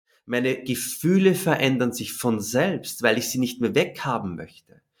Meine Gefühle verändern sich von selbst, weil ich sie nicht mehr weghaben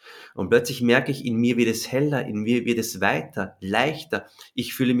möchte. Und plötzlich merke ich, in mir wird es heller, in mir wird es weiter, leichter.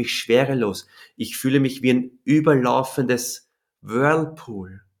 Ich fühle mich schwerelos. Ich fühle mich wie ein überlaufendes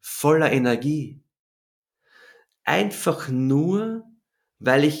Whirlpool voller Energie. Einfach nur,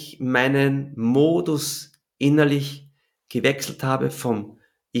 weil ich meinen Modus innerlich gewechselt habe vom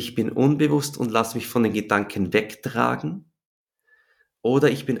ich bin unbewusst und lass mich von den Gedanken wegtragen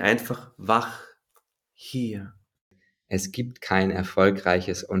oder ich bin einfach wach hier. Es gibt kein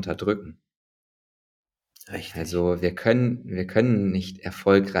erfolgreiches Unterdrücken. Richtig. Also wir können nicht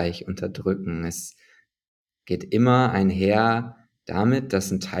erfolgreich unterdrücken. Es geht immer einher damit, dass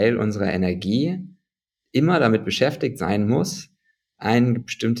ein Teil unserer Energie immer damit beschäftigt sein muss, gegen ein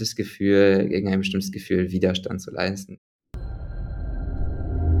bestimmtes Gefühl Widerstand zu leisten.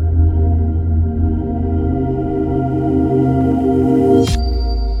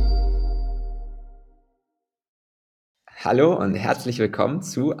 Hallo und herzlich willkommen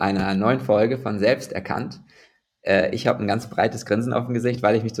zu einer neuen Folge von Selbsterkannt. Ich habe ein ganz breites Grinsen auf dem Gesicht,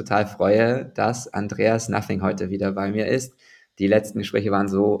 weil ich mich total freue, dass Andreas Nothing heute wieder bei mir ist. Die letzten Gespräche waren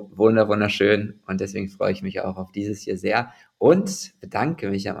so wunderschön und deswegen freue ich mich auch auf dieses hier sehr und bedanke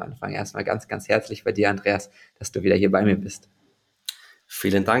mich am Anfang erstmal ganz, ganz herzlich bei dir, Andreas, dass du wieder hier bei mir bist.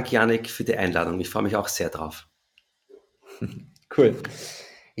 Vielen Dank, Janik, für die Einladung. Ich freue mich auch sehr drauf. Cool.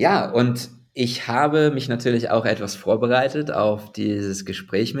 Ja, und ich habe mich natürlich auch etwas vorbereitet auf dieses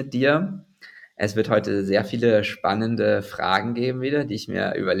Gespräch mit dir. Es wird heute sehr viele spannende Fragen geben wieder, die ich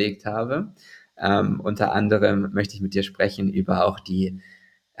mir überlegt habe. Unter anderem möchte ich mit dir sprechen über auch die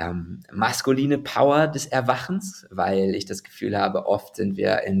maskuline Power des Erwachens, weil ich das Gefühl habe, oft sind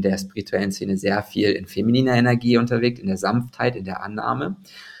wir in der spirituellen Szene sehr viel in femininer Energie unterwegs, in der Sanftheit, in der Annahme.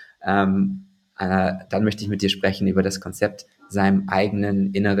 Dann möchte ich mit dir sprechen über das Konzept, seinem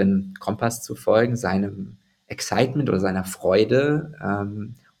eigenen inneren Kompass zu folgen, seinem Excitement oder seiner Freude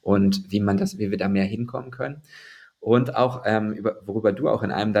und wie wir da mehr hinkommen können. Und auch, worüber du auch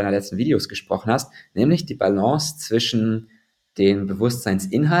in einem deiner letzten Videos gesprochen hast, nämlich die Balance zwischen dem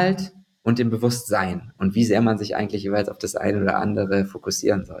Bewusstseinsinhalt und dem Bewusstsein und wie sehr man sich eigentlich jeweils auf das eine oder andere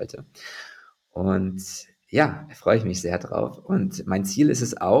fokussieren sollte. Und ja, da freue ich mich sehr drauf. Und mein Ziel ist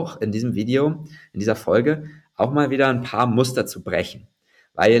es auch, in diesem Video, in dieser Folge, auch mal wieder ein paar Muster zu brechen.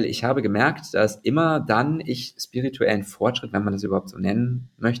 Weil ich habe gemerkt, dass immer dann ich spirituellen Fortschritt, wenn man das überhaupt so nennen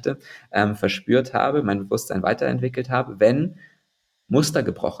möchte, verspürt habe, mein Bewusstsein weiterentwickelt habe, wenn Muster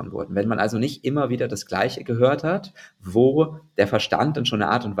gebrochen wurden. Wenn man also nicht immer wieder das Gleiche gehört hat, wo der Verstand dann schon eine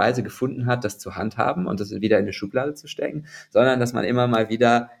Art und Weise gefunden hat, das zu handhaben und das wieder in eine Schublade zu stecken, sondern dass man immer mal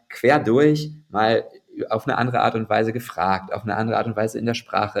wieder quer durch mal auf eine andere Art und Weise gefragt, auf eine andere Art und Weise in der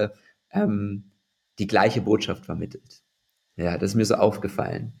Sprache die gleiche Botschaft vermittelt. Ja, das ist mir so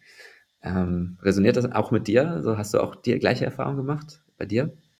aufgefallen. Resoniert das auch mit dir? Also hast du auch die gleiche Erfahrung gemacht bei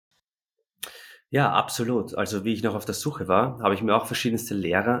dir? Ja, absolut. Also wie ich noch auf der Suche war, habe ich mir auch verschiedenste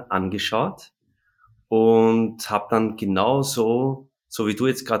Lehrer angeschaut und habe dann genauso, so wie du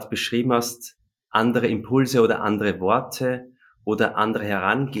jetzt gerade beschrieben hast, andere Impulse oder andere Worte oder andere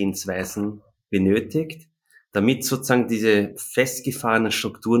Herangehensweisen benötigt, damit sozusagen diese festgefahrenen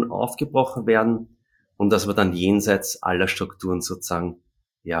Strukturen aufgebrochen werden und dass man dann jenseits aller Strukturen sozusagen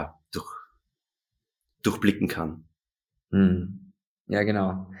ja durchblicken kann. Hm. Ja,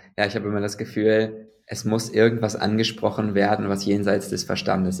 genau. Ja, ich habe immer das Gefühl, es muss irgendwas angesprochen werden, was jenseits des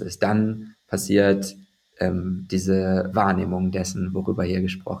Verstandes ist. Dann passiert diese Wahrnehmung dessen, worüber hier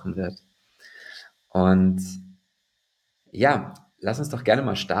gesprochen wird. Und ja, lass uns doch gerne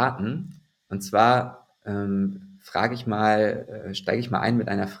mal starten. Und zwar steige ich mal ein mit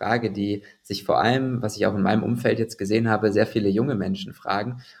einer Frage, die sich vor allem, was ich auch in meinem Umfeld jetzt gesehen habe, sehr viele junge Menschen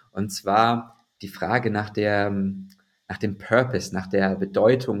fragen. Und zwar die Frage nach dem Purpose, nach der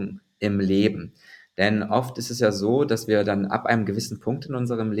Bedeutung im Leben. Denn oft ist es ja so, dass wir dann ab einem gewissen Punkt in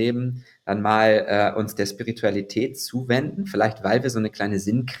unserem Leben dann mal uns der Spiritualität zuwenden, vielleicht weil wir so eine kleine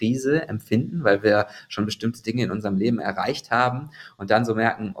Sinnkrise empfinden, weil wir schon bestimmte Dinge in unserem Leben erreicht haben und dann so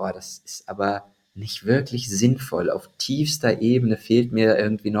merken, oh, das ist aber nicht wirklich sinnvoll. Auf tiefster Ebene fehlt mir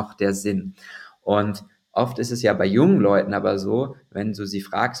irgendwie noch der Sinn. Und oft ist es ja bei jungen Leuten aber so, wenn du sie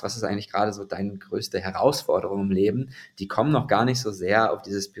fragst, was ist eigentlich gerade so deine größte Herausforderung im Leben, die kommen noch gar nicht so sehr auf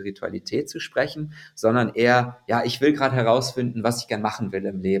diese Spiritualität zu sprechen, sondern eher, ja, ich will gerade herausfinden, was ich gern machen will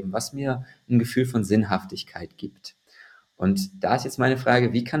im Leben, was mir ein Gefühl von Sinnhaftigkeit gibt. Und da ist jetzt meine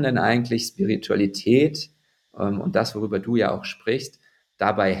Frage, wie kann denn eigentlich Spiritualität und das, worüber du ja auch sprichst,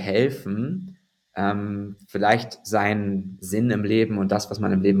 dabei helfen, vielleicht seinen Sinn im Leben und das, was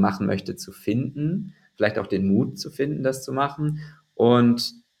man im Leben machen möchte, zu finden, vielleicht auch den Mut zu finden, das zu machen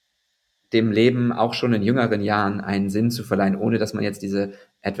und dem Leben auch schon in jüngeren Jahren einen Sinn zu verleihen, ohne dass man jetzt diese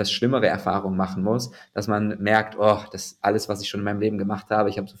etwas schlimmere Erfahrung machen muss, dass man merkt, oh, das alles, was ich schon in meinem Leben gemacht habe,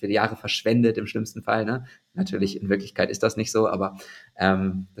 ich habe so viele Jahre verschwendet im schlimmsten Fall. Ne? Natürlich, in Wirklichkeit ist das nicht so, aber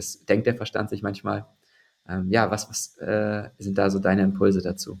das denkt der Verstand sich manchmal. Ja, was sind da so deine Impulse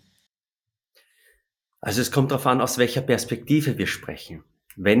dazu? Also es kommt darauf an, aus welcher Perspektive wir sprechen.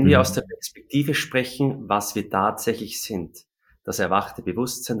 Wenn wir aus der Mhm. Perspektive sprechen, was wir tatsächlich sind, das erwachte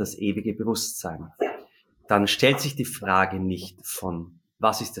Bewusstsein, das ewige Bewusstsein, dann stellt sich die Frage nicht von,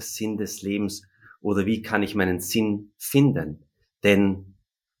 was ist der Sinn des Lebens oder wie kann ich meinen Sinn finden? Denn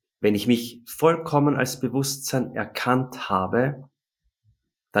wenn ich mich vollkommen als Bewusstsein erkannt habe,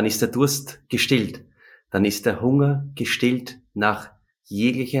 dann ist der Durst gestillt. Dann ist der Hunger gestillt nach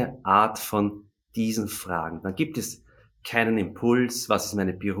jeglicher Art von diesen Fragen. Dann gibt es keinen Impuls, was ist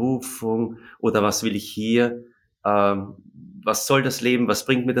meine Berufung oder was will ich hier, ähm, was soll das Leben, was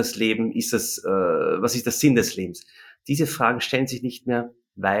bringt mir das Leben, was ist der Sinn des Lebens? Diese Fragen stellen sich nicht mehr,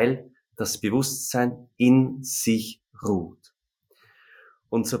 weil das Bewusstsein in sich ruht.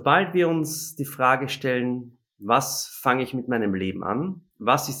 Und sobald wir uns die Frage stellen, was fange ich mit meinem Leben an?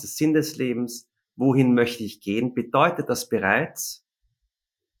 Was ist der Sinn des Lebens? Wohin möchte ich gehen? Bedeutet das bereits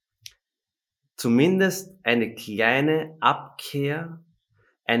zumindest eine kleine Abkehr,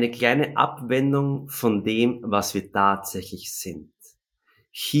 eine kleine Abwendung von dem, was wir tatsächlich sind.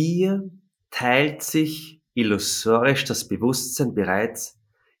 Hier teilt sich illusorisch das Bewusstsein bereits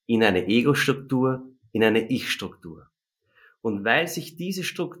in eine Ego-Struktur, in eine Ich-Struktur. Und weil sich diese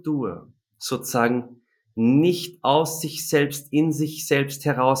Struktur sozusagen nicht aus sich selbst, in sich selbst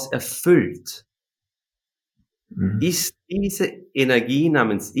heraus erfüllt, Mhm. ist diese Energie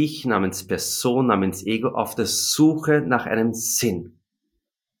namens Ich, namens Person, namens Ego auf der Suche nach einem Sinn.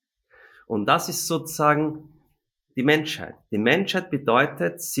 Und das ist sozusagen die Menschheit. Die Menschheit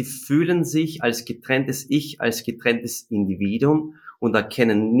bedeutet, sie fühlen sich als getrenntes Ich, als getrenntes Individuum und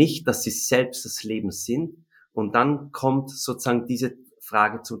erkennen nicht, dass sie selbst das Leben sind. Und dann kommt sozusagen diese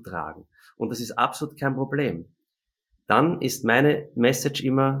Frage zu tragen. Und das ist absolut kein Problem. Dann ist meine Message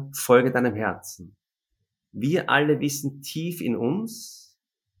immer, folge deinem Herzen. Wir alle wissen tief in uns,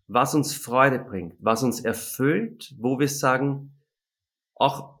 was uns Freude bringt, was uns erfüllt, wo wir sagen,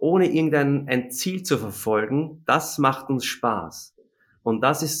 auch ohne ein Ziel zu verfolgen, das macht uns Spaß. Und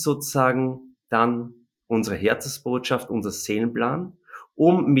das ist sozusagen dann unsere Herzensbotschaft, unser Seelenplan,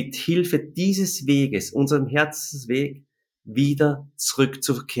 um mit Hilfe dieses Weges, unserem Herzensweg, wieder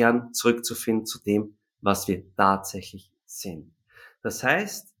zurückzukehren, zurückzufinden zu dem, was wir tatsächlich sind. Das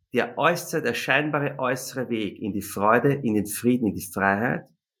heißt, der scheinbare äußere Weg in die Freude, in den Frieden, in die Freiheit,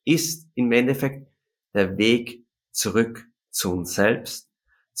 ist im Endeffekt der Weg zurück zu uns selbst,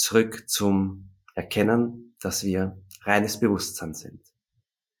 zurück zum Erkennen, dass wir reines Bewusstsein sind.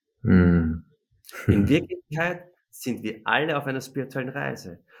 Mhm. In Wirklichkeit sind wir alle auf einer spirituellen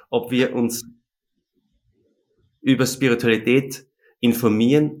Reise. Ob wir uns über Spiritualität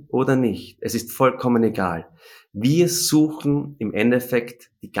informieren oder nicht, es ist vollkommen egal. Wir suchen im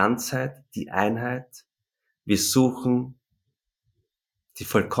Endeffekt die Ganzheit, die Einheit. Wir suchen die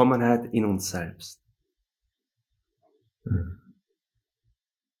Vollkommenheit in uns selbst.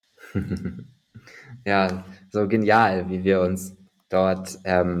 Ja, so genial, wie wir uns dort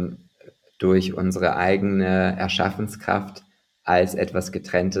durch unsere eigene Erschaffenskraft als etwas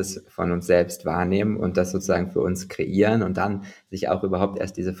Getrenntes von uns selbst wahrnehmen und das sozusagen für uns kreieren und dann sich auch überhaupt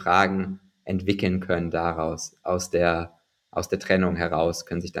erst diese Fragen entwickeln können daraus, aus der Trennung heraus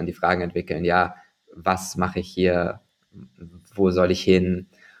können sich dann die Fragen entwickeln, ja, was mache ich hier, wo soll ich hin?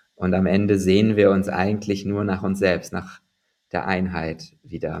 Und am Ende sehen wir uns eigentlich nur nach uns selbst, nach der Einheit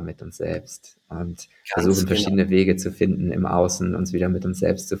wieder mit uns selbst und Ganz versuchen genau. verschiedene Wege zu finden im Außen, uns wieder mit uns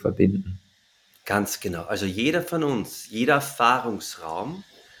selbst zu verbinden. Ganz genau. Also jeder von uns, jeder Erfahrungsraum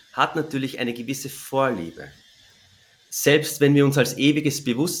hat natürlich eine gewisse Vorliebe. Selbst wenn wir uns als ewiges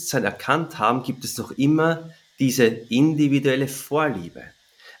Bewusstsein erkannt haben, gibt es noch immer diese individuelle Vorliebe.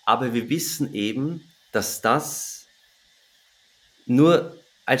 Aber wir wissen eben, dass das nur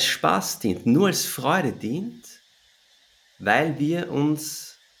als Spaß dient, nur als Freude dient, weil wir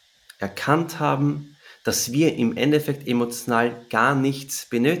uns erkannt haben, dass wir im Endeffekt emotional gar nichts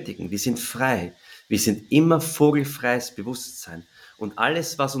benötigen. Wir sind frei. Wir sind immer vogelfreies Bewusstsein. Und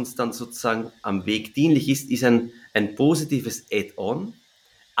alles, was uns dann sozusagen am Weg dienlich ist, ist ein positives Add-on,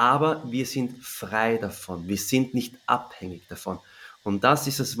 aber wir sind frei davon. Wir sind nicht abhängig davon. Und das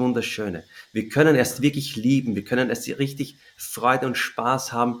ist das Wunderschöne. Wir können erst wirklich lieben, wir können erst richtig Freude und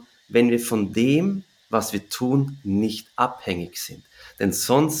Spaß haben, wenn wir von dem, was wir tun, nicht abhängig sind. Denn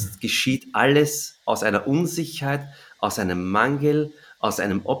sonst geschieht alles aus einer Unsicherheit, aus einem Mangel, aus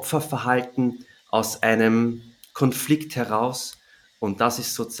einem Opferverhalten, aus einem Konflikt heraus. Und das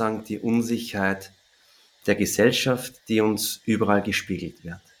ist sozusagen die Unsicherheit der Gesellschaft, die uns überall gespiegelt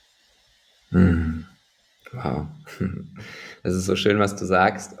wird. Wow. Das ist so schön, was du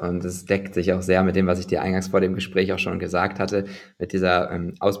sagst, und es deckt sich auch sehr mit dem, was ich dir eingangs vor dem Gespräch auch schon gesagt hatte, mit dieser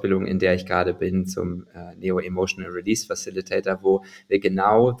Ausbildung, in der ich gerade bin, zum Neo-Emotional Release Facilitator, wo wir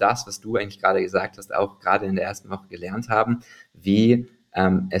genau das, was du eigentlich gerade gesagt hast, auch gerade in der ersten Woche gelernt haben, wie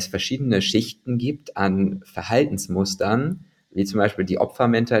es verschiedene Schichten gibt an Verhaltensmustern, wie zum Beispiel die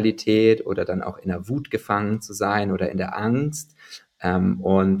Opfermentalität oder dann auch in der Wut gefangen zu sein oder in der Angst,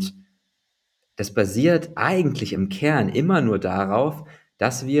 und das basiert eigentlich im Kern immer nur darauf,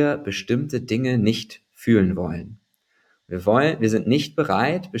 dass wir bestimmte Dinge nicht fühlen wollen. Wir sind nicht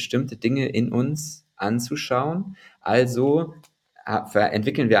bereit, bestimmte Dinge in uns anzuschauen. Also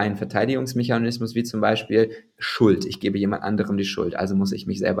entwickeln wir einen Verteidigungsmechanismus, wie zum Beispiel Schuld. Ich gebe jemand anderem die Schuld, also muss ich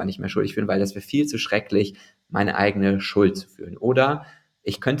mich selber nicht mehr schuldig fühlen, weil das wäre viel zu schrecklich, meine eigene Schuld zu fühlen. Oder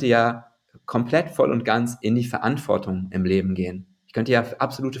ich könnte ja komplett voll und ganz in die Verantwortung im Leben gehen. Ich könnte ja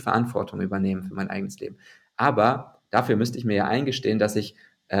absolute Verantwortung übernehmen für mein eigenes Leben. Aber dafür müsste ich mir ja eingestehen, dass ich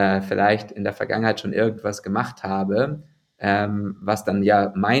vielleicht in der Vergangenheit schon irgendwas gemacht habe, was dann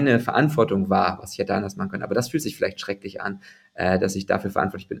ja meine Verantwortung war, was ich hätte anders machen können. Aber das fühlt sich vielleicht schrecklich an, dass ich dafür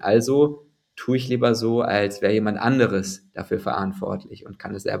verantwortlich bin. Also tue ich lieber so, als wäre jemand anderes dafür verantwortlich und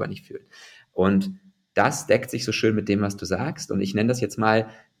kann es selber nicht fühlen. Und das deckt sich so schön mit dem, was du sagst. Und ich nenne das jetzt mal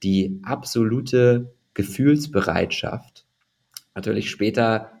die absolute Gefühlsbereitschaft. Natürlich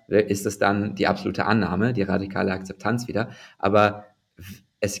später ist es dann die absolute Annahme, die radikale Akzeptanz wieder. Aber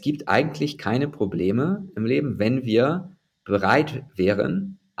es gibt eigentlich keine Probleme im Leben, wenn wir bereit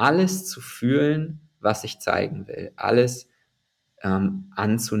wären, alles zu fühlen, was ich zeigen will, alles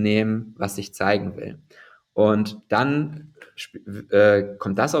anzunehmen, was ich zeigen will. Und dann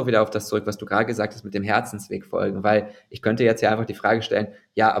kommt das auch wieder auf das zurück, was du gerade gesagt hast mit dem Herzensweg folgen, weil ich könnte jetzt ja einfach die Frage stellen,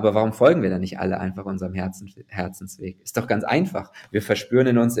 ja, aber warum folgen wir dann nicht alle einfach unserem Herzensweg? Ist doch ganz einfach. Wir verspüren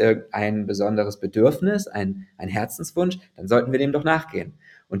in uns ein besonderes Bedürfnis, ein Herzenswunsch, dann sollten wir dem doch nachgehen.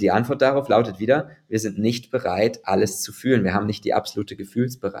 Und die Antwort darauf lautet wieder, wir sind nicht bereit, alles zu fühlen. Wir haben nicht die absolute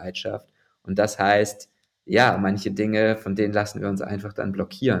Gefühlsbereitschaft. Und das heißt, ja, manche Dinge, von denen lassen wir uns einfach dann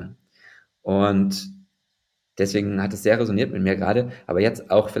blockieren. Und deswegen hat es sehr resoniert mit mir gerade. Aber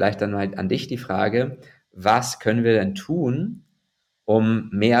jetzt auch vielleicht dann mal an dich die Frage, was können wir denn tun, um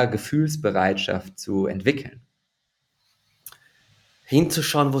mehr Gefühlsbereitschaft zu entwickeln?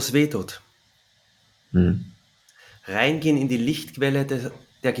 Hinzuschauen, wo es weh tut. Reingehen in die Lichtquelle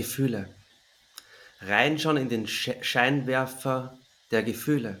der Gefühle. Reinschauen in den Scheinwerfer der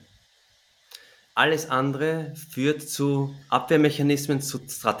Gefühle. Alles andere führt zu Abwehrmechanismen, zu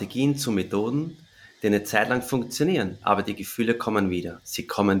Strategien, zu Methoden, die eine Zeit lang funktionieren. Aber die Gefühle kommen wieder. Sie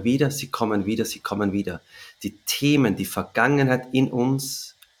kommen wieder, sie kommen wieder, sie kommen wieder. Die Themen, die Vergangenheit in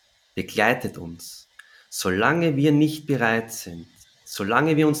uns begleitet uns. Solange wir nicht bereit sind,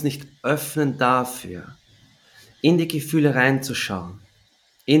 solange wir uns nicht öffnen dafür, in die Gefühle reinzuschauen,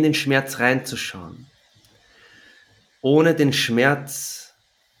 in den Schmerz reinzuschauen, ohne den Schmerz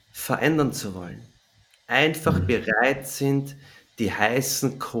verändern zu wollen, einfach bereit sind, die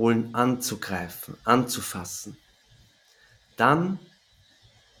heißen Kohlen anzugreifen, anzufassen, dann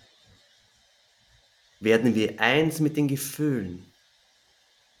werden wir eins mit den Gefühlen.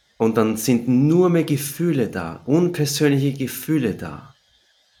 Und dann sind nur mehr Gefühle da, unpersönliche Gefühle da.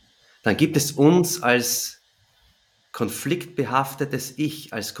 Dann gibt es uns als konfliktbehaftetes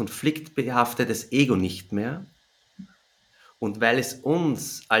Ich, als konfliktbehaftetes Ego nicht mehr. Und weil es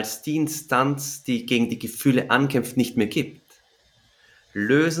uns als die Instanz, die gegen die Gefühle ankämpft, nicht mehr gibt,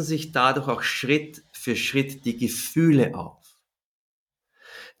 lösen sich dadurch auch Schritt für Schritt die Gefühle auf.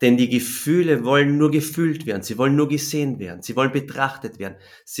 Denn die Gefühle wollen nur gefühlt werden, sie wollen nur gesehen werden, sie wollen betrachtet werden,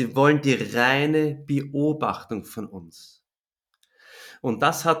 sie wollen die reine Beobachtung von uns. Und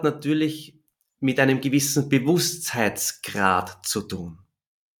das hat natürlich mit einem gewissen Bewusstheitsgrad zu tun.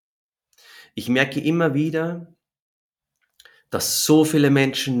 Ich merke immer wieder, dass so viele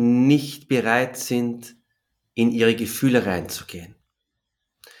Menschen nicht bereit sind, in ihre Gefühle reinzugehen.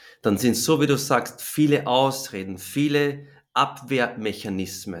 Dann sind, so wie du sagst, viele Ausreden, viele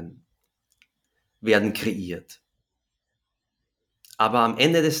Abwehrmechanismen werden kreiert. Aber am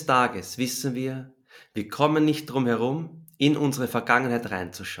Ende des Tages wissen wir kommen nicht drum herum, in unsere Vergangenheit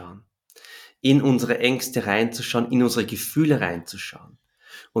reinzuschauen, in unsere Ängste reinzuschauen, in unsere Gefühle reinzuschauen.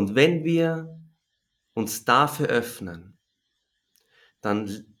 Und wenn wir uns dafür öffnen,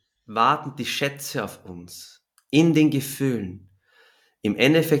 dann warten die Schätze auf uns, in den Gefühlen. Im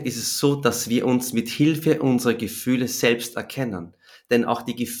Endeffekt ist es so, dass wir uns mit Hilfe unserer Gefühle selbst erkennen. Denn auch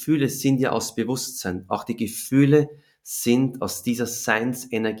die Gefühle sind ja aus Bewusstsein. Auch die Gefühle sind aus dieser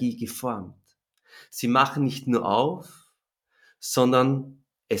Seinsenergie geformt. Sie machen nicht nur auf, sondern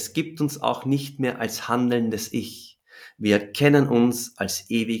es gibt uns auch nicht mehr als handelndes Ich. Wir erkennen uns als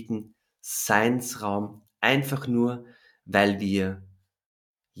ewigen Seinsraum, einfach nur, weil wir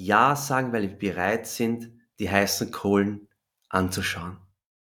Ja sagen, weil wir bereit sind, die heißen Kohlen anzuschauen.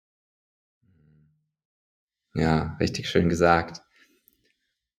 Ja, richtig schön gesagt.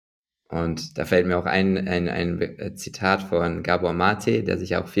 Und da fällt mir auch ein Zitat von Gabor Mate, der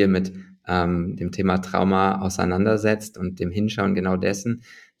sich auch viel mit dem Thema Trauma auseinandersetzt und dem Hinschauen genau dessen.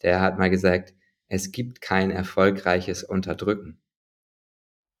 Der hat mal gesagt, es gibt kein erfolgreiches Unterdrücken.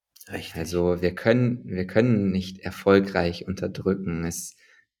 Richtig. Also wir können nicht erfolgreich unterdrücken. Es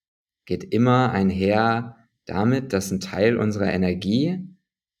geht immer einher damit, dass ein Teil unserer Energie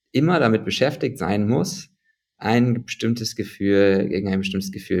immer damit beschäftigt sein muss, gegen ein bestimmtes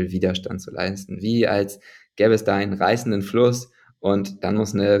Gefühl Widerstand zu leisten. Wie als gäbe es da einen reißenden Fluss und dann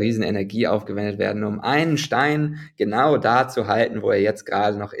muss eine riesen Energie aufgewendet werden, um einen Stein genau da zu halten, wo er jetzt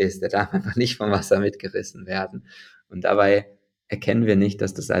gerade noch ist. Der darf einfach nicht vom Wasser mitgerissen werden. Und dabei erkennen wir nicht,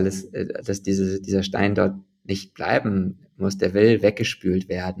 dass dieser Stein dort nicht bleiben muss. Der will weggespült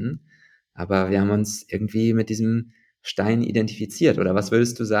werden. Aber wir haben uns irgendwie mit diesem Stein identifiziert. Oder was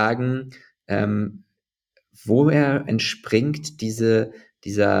würdest du sagen, ähm, woher entspringt diese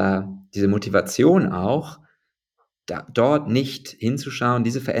Motivation auch, dort nicht hinzuschauen,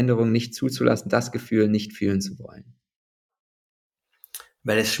 diese Veränderung nicht zuzulassen, das Gefühl nicht fühlen zu wollen?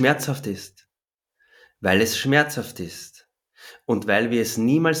 Weil es schmerzhaft ist. Weil es schmerzhaft ist. Und weil wir es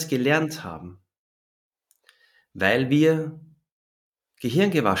niemals gelernt haben. Weil wir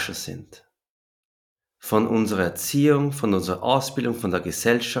gehirngewaschen sind. Von unserer Erziehung, von unserer Ausbildung, von der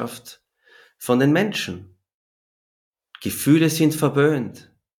Gesellschaft, von den Menschen. Gefühle sind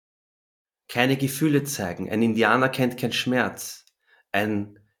verpönt. Keine Gefühle zeigen. Ein Indianer kennt keinen Schmerz.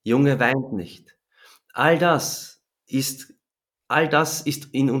 Ein Junge weint nicht. All das ist, all das ist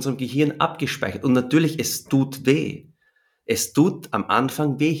in unserem Gehirn abgespeichert. Und natürlich, es tut weh. Es tut am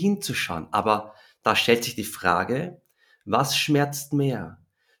Anfang weh hinzuschauen. Aber da stellt sich die Frage, was schmerzt mehr?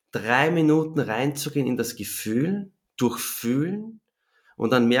 3 Minuten reinzugehen in das Gefühl, durchfühlen,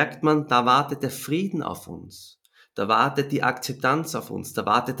 und dann merkt man, da wartet der Frieden auf uns. Da wartet die Akzeptanz auf uns. Da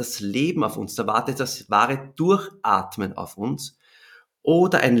wartet das Leben auf uns. Da wartet das wahre Durchatmen auf uns.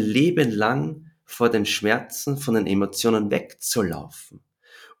 Oder ein Leben lang vor den Schmerzen, von den Emotionen wegzulaufen.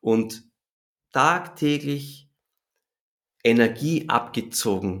 Und tagtäglich Energie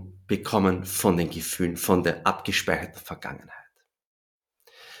abgezogen bekommen von den Gefühlen, von der abgespeicherten Vergangenheit.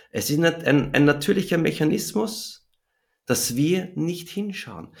 Es ist ein natürlicher Mechanismus, dass wir nicht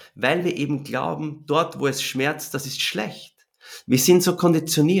hinschauen, weil wir eben glauben, dort wo es schmerzt, das ist schlecht. Wir sind so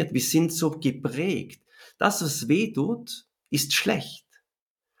konditioniert, wir sind so geprägt. Das, was weh tut, ist schlecht.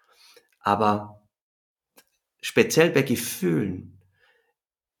 Aber speziell bei Gefühlen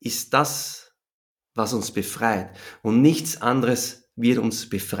ist das, was uns befreit. Und nichts anderes wird uns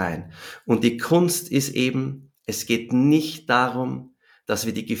befreien. Und die Kunst ist eben, es geht nicht darum, dass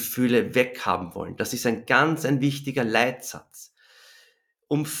wir die Gefühle weghaben wollen. Das ist ein wichtiger Leitsatz.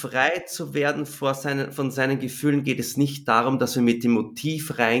 Um frei zu werden von seinen Gefühlen geht es nicht darum, dass wir mit dem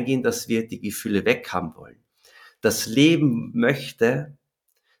Motiv reingehen, dass wir die Gefühle weghaben wollen. Das Leben möchte,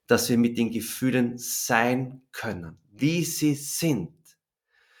 dass wir mit den Gefühlen sein können, wie sie sind.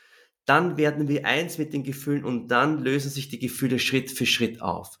 Dann werden wir eins mit den Gefühlen und dann lösen sich die Gefühle Schritt für Schritt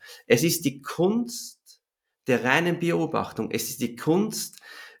auf. Es ist die Kunst der reinen Beobachtung. Es ist die Kunst,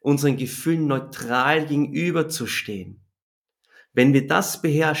 unseren Gefühlen neutral gegenüberzustehen. Wenn wir das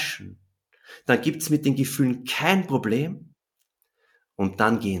beherrschen, dann gibt's mit den Gefühlen kein Problem und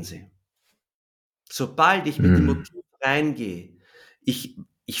dann gehen sie. Sobald ich mit dem Hm. Motiv reingehe, ich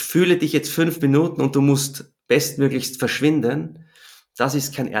fühle dich jetzt 5 Minuten und du musst bestmöglichst verschwinden, das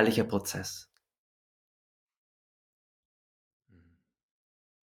ist kein ehrlicher Prozess.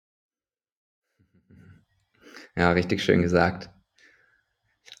 Ja, richtig schön gesagt.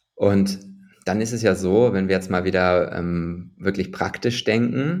 Und dann ist es ja so, wenn wir jetzt mal wieder wirklich praktisch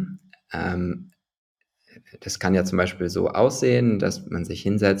denken, ähm, das kann ja zum Beispiel so aussehen, dass man sich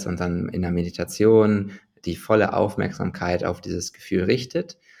hinsetzt und dann in der Meditation die volle Aufmerksamkeit auf dieses Gefühl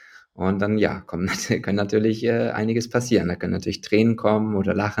richtet. Und dann, ja, können natürlich einiges passieren. Da können natürlich Tränen kommen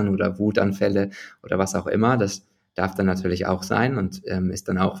oder Lachen oder Wutanfälle oder was auch immer. Das darf dann natürlich auch sein und ist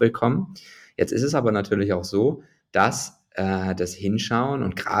dann auch willkommen. Jetzt ist es aber natürlich auch so, dass das Hinschauen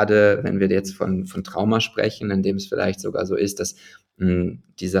und gerade wenn wir jetzt von Trauma sprechen, in dem es vielleicht sogar so ist, dass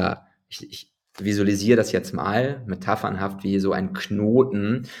dieser, visualisiere das jetzt mal metaphernhaft wie so ein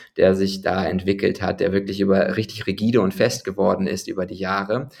Knoten, der sich da entwickelt hat, der wirklich richtig rigide und fest geworden ist über die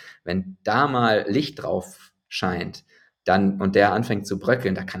Jahre. Wenn da mal Licht drauf scheint, dann und der anfängt zu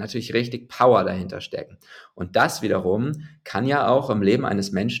bröckeln, da kann natürlich richtig Power dahinter stecken. Und das wiederum kann ja auch im Leben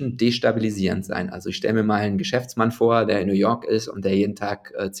eines Menschen destabilisierend sein. Also ich stelle mir mal einen Geschäftsmann vor, der in New York ist und der jeden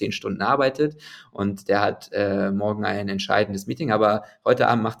Tag 10 Stunden arbeitet und der hat morgen ein entscheidendes Meeting, aber heute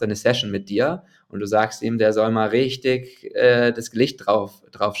Abend macht er eine Session mit dir und du sagst ihm, der soll mal richtig das Licht drauf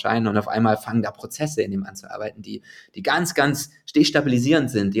scheinen und auf einmal fangen da Prozesse in ihm an zu arbeiten, die ganz, ganz destabilisierend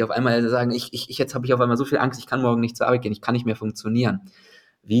sind, die auf einmal sagen, jetzt habe ich auf einmal so viel Angst, ich kann morgen nicht zur Arbeit gehen, ich kann nicht mehr funktionieren.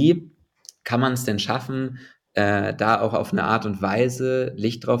 Wie kann man es denn schaffen, da auch auf eine Art und Weise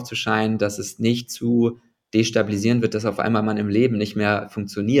Licht drauf zu scheinen, dass es nicht zu destabilisierend wird, dass auf einmal man im Leben nicht mehr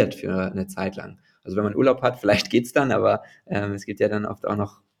funktioniert für eine Zeit lang. Also wenn man Urlaub hat, vielleicht geht's dann, aber es gibt ja dann oft auch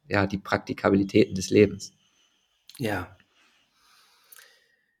noch ja, die Praktikabilitäten des Lebens. Ja,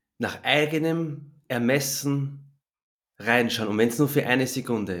 nach eigenem Ermessen reinschauen. Und wenn es nur für eine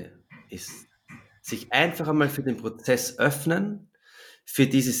Sekunde ist, sich einfach einmal für den Prozess öffnen, für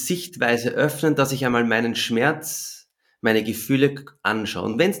diese Sichtweise öffnen, dass ich einmal meinen Schmerz, meine Gefühle anschaue.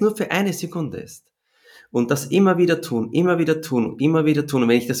 Und wenn es nur für eine Sekunde ist. Und das immer wieder tun, immer wieder tun, immer wieder tun. Und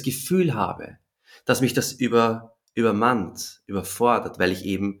wenn ich das Gefühl habe, dass mich das übermannt, überfordert, weil ich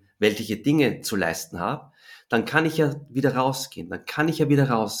eben weltliche Dinge zu leisten habe, dann kann ich ja wieder rausgehen. Dann kann ich ja wieder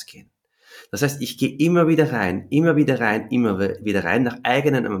rausgehen. Das heißt, ich gehe immer wieder rein, immer wieder rein, immer wieder rein, nach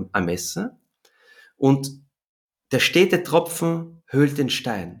eigenem Ermessen. Und der stete Tropfen höhlt den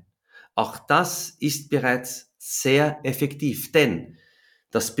Stein. Auch das ist bereits sehr effektiv, denn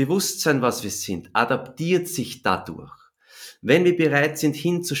das Bewusstsein, was wir sind, adaptiert sich dadurch. Wenn wir bereit sind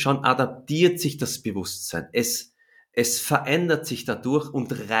hinzuschauen, adaptiert sich das Bewusstsein. Es verändert sich dadurch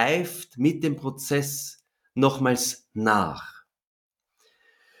und reift mit dem Prozess nochmals nach.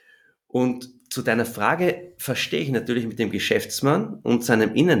 Und zu deiner Frage verstehe ich natürlich mit dem Geschäftsmann und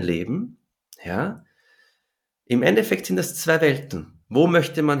seinem Innenleben, ja. Im Endeffekt sind das zwei Welten. Wo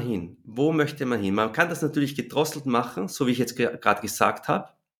möchte man hin? Wo möchte man hin? Man kann das natürlich gedrosselt machen, so wie ich jetzt gerade gesagt habe.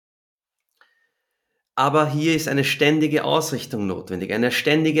 Aber hier ist eine ständige Ausrichtung notwendig, eine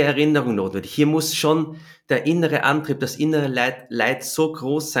ständige Erinnerung notwendig. Hier muss schon der innere Antrieb, das innere Leid so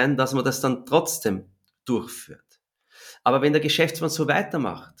groß sein, dass man das dann trotzdem durchführt. Aber wenn der Geschäftsmann so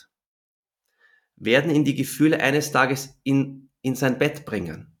weitermacht, werden ihn die Gefühle eines Tages in sein Bett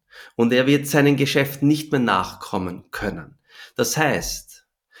bringen. Und er wird seinem Geschäft nicht mehr nachkommen können. Das heißt,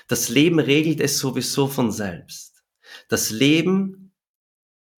 das Leben regelt es sowieso von selbst. Das Leben,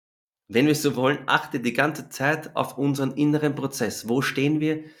 wenn wir so wollen, achtet die ganze Zeit auf unseren inneren Prozess. Wo stehen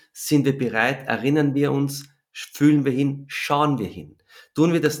wir? Sind wir bereit? Erinnern wir uns? Fühlen wir hin? Schauen wir hin?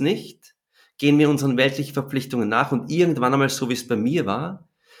 Tun wir das nicht? Gehen wir unseren weltlichen Verpflichtungen nach und irgendwann einmal, so wie es bei mir war,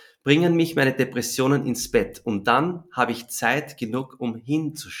 bringen mich meine Depressionen ins Bett und dann habe ich Zeit genug, um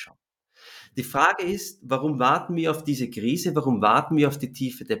hinzuschauen. Die Frage ist, warum warten wir auf diese Krise? Warum warten wir auf die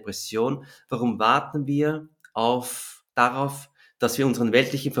tiefe Depression? Warum warten wir darauf, dass wir unseren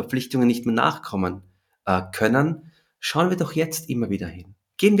weltlichen Verpflichtungen nicht mehr nachkommen können? Schauen wir doch jetzt immer wieder hin.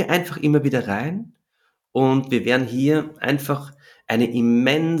 Gehen wir einfach immer wieder rein und wir werden hier einfach eine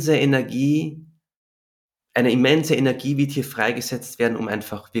immense Energie wird hier freigesetzt werden, um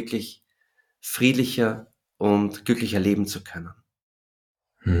einfach wirklich friedlicher und glücklicher leben zu können.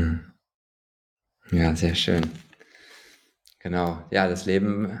 Hm. Ja, sehr schön. Genau. Ja, das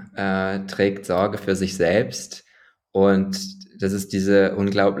Leben trägt Sorge für sich selbst und das ist diese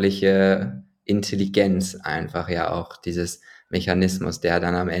unglaubliche Intelligenz einfach ja auch, dieses Mechanismus, der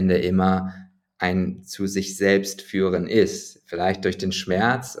dann am Ende immer ein zu sich selbst führen ist. Vielleicht durch den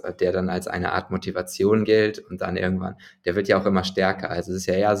Schmerz, der dann als eine Art Motivation gilt und dann irgendwann, der wird ja auch immer stärker. Also es ist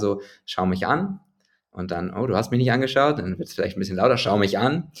ja eher so, schau mich an und dann, oh, du hast mich nicht angeschaut, dann wird es vielleicht ein bisschen lauter, schau mich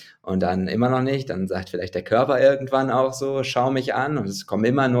an und dann immer noch nicht, dann sagt vielleicht der Körper irgendwann auch so, schau mich an und es kommen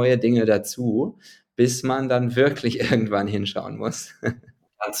immer neue Dinge dazu, bis man dann wirklich irgendwann hinschauen muss.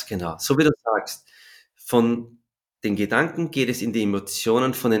 Ganz genau. So wie du sagst, von den Gedanken geht es in die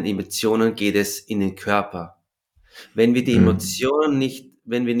Emotionen, von den Emotionen geht es in den Körper. Hm.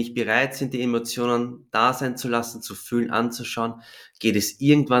 Wenn wir nicht bereit sind, die Emotionen da sein zu lassen, zu fühlen, anzuschauen, geht es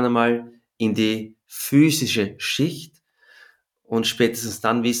irgendwann einmal in die physische Schicht und spätestens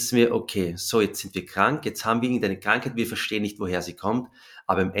dann wissen wir, okay, so jetzt sind wir krank, jetzt haben wir irgendeine Krankheit, wir verstehen nicht, woher sie kommt,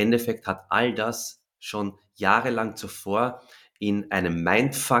 aber im Endeffekt hat all das schon jahrelang zuvor in einem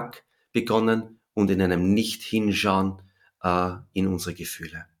Mindfuck begonnen und in einem Nicht-Hinschauen in unsere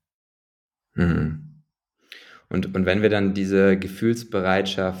Gefühle. Hm. Und wenn wir dann diese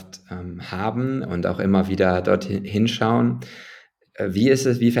Gefühlsbereitschaft haben und auch immer wieder dorthin hinschauen,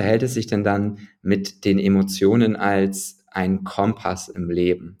 wie verhält es sich denn dann mit den Emotionen als ein Kompass im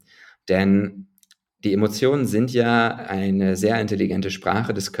Leben? Denn die Emotionen sind ja eine sehr intelligente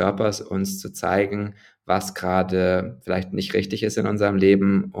Sprache des Körpers, uns zu zeigen, was gerade vielleicht nicht richtig ist in unserem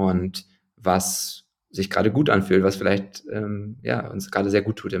Leben und was sich gerade gut anfühlt, was vielleicht uns gerade sehr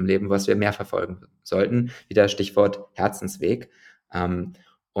gut tut im Leben, was wir mehr verfolgen sollten. Wieder Stichwort Herzensweg.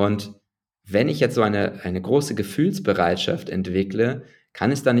 Und wenn ich jetzt so eine große Gefühlsbereitschaft entwickle,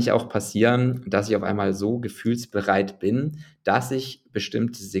 kann es dann nicht auch passieren, dass ich auf einmal so gefühlsbereit bin, dass ich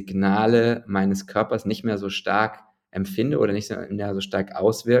bestimmte Signale meines Körpers nicht mehr so stark empfinde oder nicht mehr so stark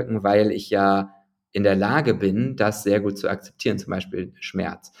auswirken, weil ich ja in der Lage bin, das sehr gut zu akzeptieren, zum Beispiel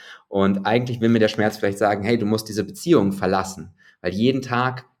Schmerz. Und eigentlich will mir der Schmerz vielleicht sagen, hey, du musst diese Beziehung verlassen, weil jeden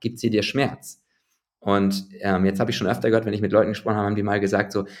Tag gibt sie dir Schmerz. Und jetzt habe ich schon öfter gehört, wenn ich mit Leuten gesprochen habe, haben die mal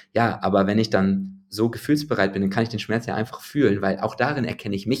gesagt so, ja, aber wenn ich dann so gefühlsbereit bin, dann kann ich den Schmerz ja einfach fühlen, weil auch darin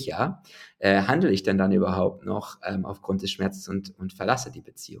erkenne ich mich ja. Handle ich denn dann überhaupt noch aufgrund des Schmerzes und verlasse die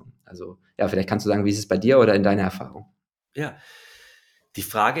Beziehung? Also ja, vielleicht kannst du sagen, wie ist es bei dir oder in deiner Erfahrung? Ja, die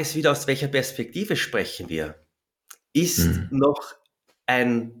Frage ist wieder, aus welcher Perspektive sprechen wir? Ist Mhm. noch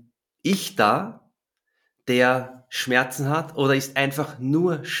ein Ich da, der Schmerzen hat, oder ist einfach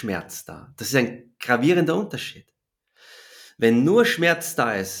nur Schmerz da? Das ist ein gravierender Unterschied. Wenn nur Schmerz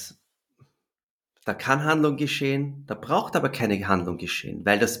da ist, da kann Handlung geschehen, da braucht aber keine Handlung geschehen,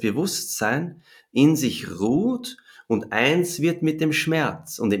 weil das Bewusstsein in sich ruht und eins wird mit dem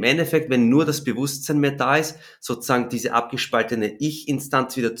Schmerz. Und im Endeffekt, wenn nur das Bewusstsein mehr da ist, sozusagen diese abgespaltene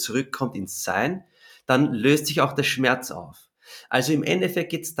Ich-Instanz wieder zurückkommt ins Sein, dann löst sich auch der Schmerz auf. Also im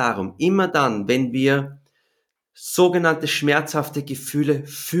Endeffekt geht es darum, immer dann, wenn wir sogenannte schmerzhafte Gefühle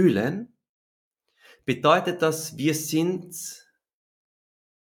fühlen, bedeutet das, wir sind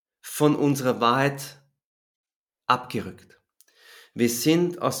von unserer Wahrheit abgerückt. Wir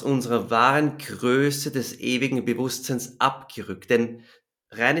sind aus unserer wahren Größe des ewigen Bewusstseins abgerückt, denn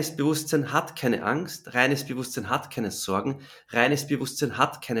reines Bewusstsein hat keine Angst, reines Bewusstsein hat keine Sorgen, reines Bewusstsein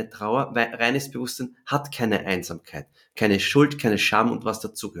hat keine Trauer, weil reines Bewusstsein hat keine Einsamkeit, keine Schuld, keine Scham und was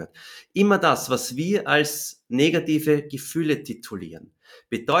dazugehört. Immer das, was wir als negative Gefühle titulieren,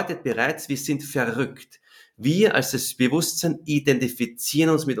 bedeutet bereits, wir sind verrückt. Wir als das Bewusstsein identifizieren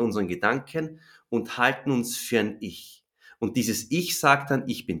uns mit unseren Gedanken und halten uns für ein Ich. Und dieses Ich sagt dann,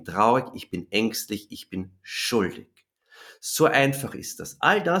 ich bin traurig, ich bin ängstlich, ich bin schuldig. So einfach ist das.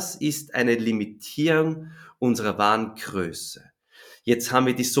 All das ist eine Limitierung unserer wahren Größe. Jetzt haben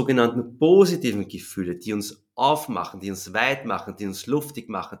wir die sogenannten positiven Gefühle, die uns aufmachen, die uns weit machen, die uns luftig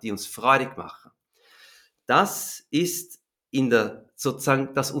machen, die uns freudig machen. Das ist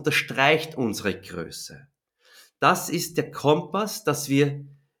sozusagen, das unterstreicht unsere Größe. Das ist der Kompass, dass wir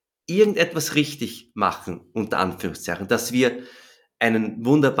irgendetwas richtig machen, unter Anführungszeichen, dass wir einen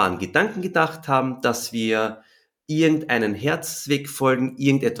wunderbaren Gedanken gedacht haben, dass wir irgendeinen Herzensweg folgen,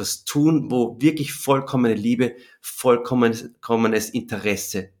 irgendetwas tun, wo wirklich vollkommene Liebe, vollkommenes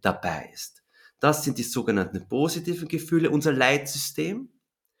Interesse dabei ist. Das sind die sogenannten positiven Gefühle, unser Leitsystem.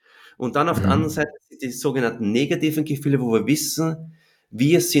 Und dann auf der anderen Mhm. Seite sind die sogenannten negativen Gefühle, wo wir wissen,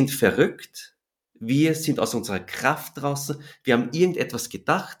 wir sind verrückt, wir sind aus unserer Kraft draußen, wir haben irgendetwas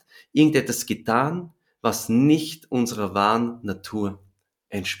gedacht, irgendetwas getan, was nicht unserer wahren Natur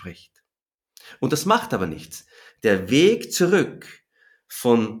entspricht. Und das macht aber nichts. Der Weg zurück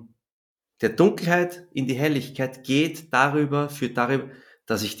von der Dunkelheit in die Helligkeit führt darüber,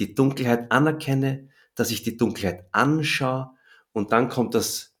 dass ich die Dunkelheit anerkenne, dass ich die Dunkelheit anschaue und dann kommt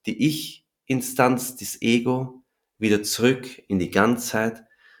die Ich-Instanz, das Ego, wieder zurück in die Ganzheit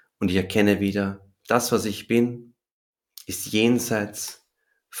und ich erkenne wieder, das, was ich bin, ist jenseits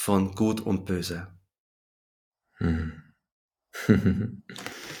von Gut und Böse. Mhm.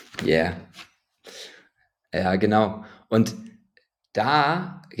 Yeah. Ja, genau. Und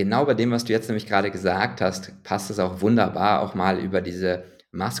da, genau bei dem, was du jetzt nämlich gerade gesagt hast, passt es auch wunderbar, auch mal über diese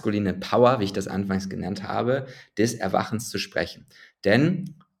maskuline Power, wie ich das anfangs genannt habe, des Erwachens zu sprechen.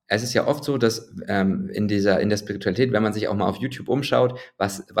 Denn es ist ja oft so, dass in der Spiritualität, wenn man sich auch mal auf YouTube umschaut,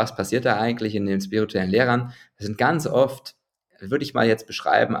 was passiert da eigentlich in den spirituellen Lehrern, das sind ganz oft, würde ich mal jetzt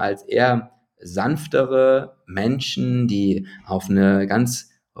beschreiben, als eher sanftere Menschen, die auf eine ganz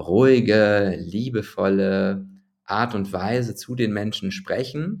ruhige, liebevolle Art und Weise zu den Menschen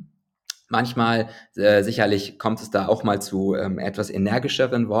sprechen. Manchmal, sicherlich kommt es da auch mal zu etwas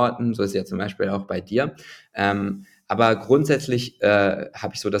energischeren Worten, so ist ja zum Beispiel auch bei dir. Aber grundsätzlich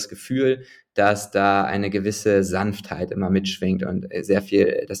habe ich so das Gefühl, dass da eine gewisse Sanftheit immer mitschwingt und sehr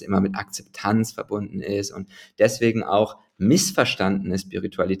viel, das immer mit Akzeptanz verbunden ist und deswegen auch missverstandene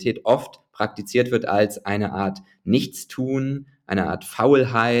Spiritualität oft praktiziert wird als eine Art Nichtstun, eine Art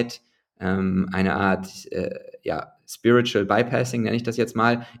Faulheit, eine Art ja, Spiritual Bypassing nenne ich das jetzt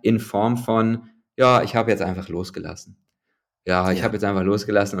mal, in Form von, ja, ich habe jetzt einfach losgelassen. Ja, ich habe Ja, jetzt einfach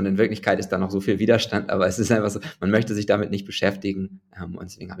losgelassen und in Wirklichkeit ist da noch so viel Widerstand, aber es ist einfach so, man möchte sich damit nicht beschäftigen und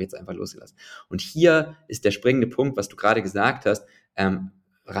deswegen habe ich jetzt einfach losgelassen. Und hier ist der springende Punkt, was du gerade gesagt hast,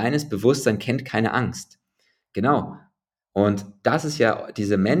 reines Bewusstsein kennt keine Angst. Genau. Und das ist ja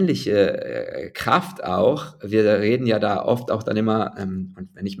diese männliche Kraft auch. Wir reden ja da oft auch dann immer, und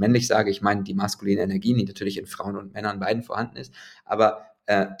wenn ich männlich sage, ich meine die maskuline Energie, die natürlich in Frauen und Männern beiden vorhanden ist, aber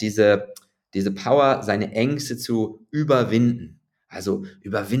diese Power, seine Ängste zu überwinden. Also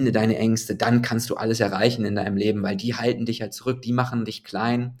überwinde deine Ängste, dann kannst du alles erreichen in deinem Leben, weil die halten dich halt zurück, die machen dich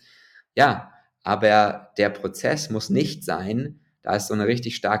klein. Ja, aber der Prozess muss nicht sein, da ist so eine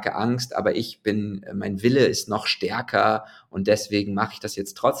richtig starke Angst, aber mein Wille ist noch stärker und deswegen mache ich das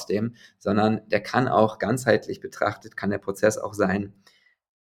jetzt trotzdem, sondern der kann auch ganzheitlich betrachtet, kann der Prozess auch sein,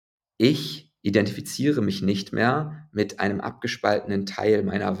 ich identifiziere mich nicht mehr mit einem abgespaltenen Teil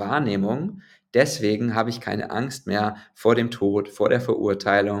meiner Wahrnehmung. Deswegen habe ich keine Angst mehr vor dem Tod, vor der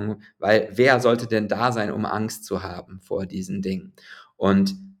Verurteilung, weil wer sollte denn da sein, um Angst zu haben vor diesen Dingen?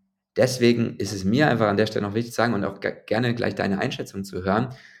 Und deswegen ist es mir einfach an der Stelle noch wichtig zu sagen und auch gerne gleich deine Einschätzung zu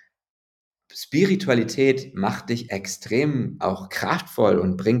hören. Spiritualität macht dich extrem auch kraftvoll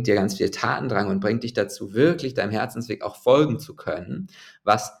und bringt dir ganz viel Tatendrang und bringt dich dazu, wirklich deinem Herzensweg auch folgen zu können,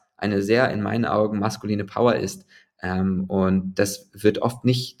 was eine sehr in meinen Augen maskuline Power ist. Und das wird oft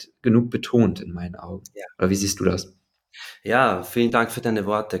nicht genug betont in meinen Augen. ja. Oder wie siehst du das? Ja, vielen Dank für deine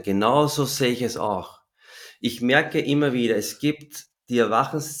Worte. Genauso sehe ich es auch. Ich merke immer wieder, es gibt die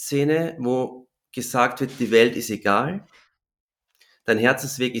Erwachensszene, wo gesagt wird, die Welt ist egal, dein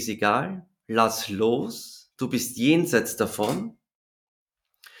Herzensweg ist egal, lass los, du bist jenseits davon.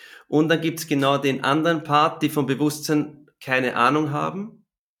 Und dann gibt's genau den anderen Part, die vom Bewusstsein keine Ahnung haben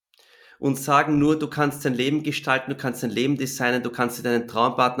und sagen nur, du kannst dein Leben gestalten, du kannst dein Leben designen, du kannst dir deinen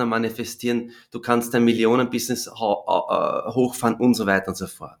Traumpartner manifestieren, du kannst dein Millionenbusiness hochfahren und so weiter und so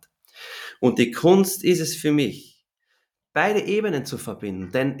fort. Und die Kunst ist es für mich, beide Ebenen zu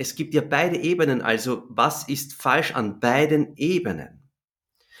verbinden, denn es gibt ja beide Ebenen, also was ist falsch an beiden Ebenen?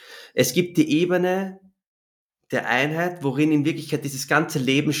 Es gibt die Ebene der Einheit, worin in Wirklichkeit dieses ganze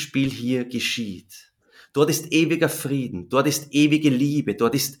Lebensspiel hier geschieht. Dort ist ewiger Frieden, dort ist ewige Liebe,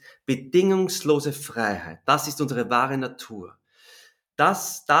 dort ist bedingungslose Freiheit. Das ist unsere wahre Natur.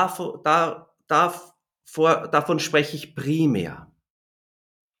 Davon spreche ich primär.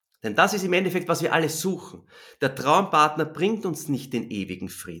 Denn das ist im Endeffekt, was wir alle suchen. Der Traumpartner bringt uns nicht den ewigen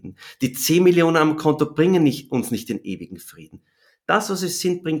Frieden. Die 10 Millionen am Konto bringen uns nicht den ewigen Frieden. Das, was wir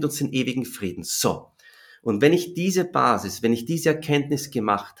sind, bringt uns den ewigen Frieden. So. Und wenn ich diese Basis, wenn ich diese Erkenntnis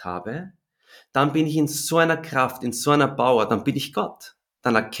gemacht habe, dann bin ich in so einer Kraft, in so einer Power, dann bin ich Gott.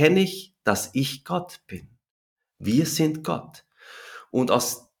 Dann erkenne ich, dass ich Gott bin. Wir sind Gott. Und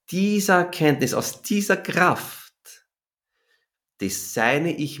aus dieser Erkenntnis, aus dieser Kraft,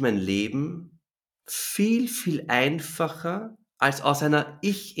 designe ich mein Leben viel, viel einfacher als aus einer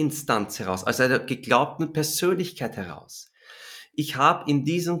Ich-Instanz heraus, aus einer geglaubten Persönlichkeit heraus. Ich habe in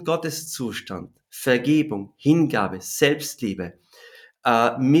diesem Gotteszustand Vergebung, Hingabe, Selbstliebe,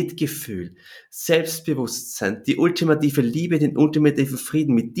 Mitgefühl, Selbstbewusstsein, die ultimative Liebe, den ultimativen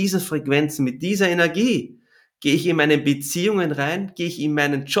Frieden. Mit dieser Frequenz, mit dieser Energie gehe ich in meine Beziehungen rein, gehe ich in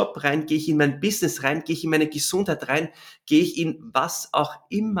meinen Job rein, gehe ich in mein Business rein, gehe ich in meine Gesundheit rein, gehe ich in was auch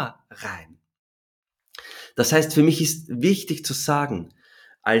immer rein. Das heißt, für mich ist wichtig zu sagen,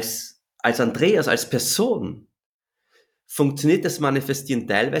 als Andreas, als Person, funktioniert das Manifestieren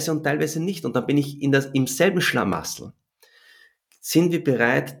teilweise und teilweise nicht. Und dann bin ich im selben Schlamassel. Sind wir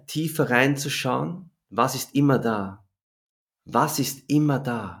bereit, tiefer reinzuschauen? Was ist immer da? Was ist immer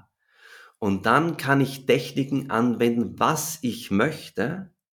da? Und dann kann ich Techniken anwenden, was ich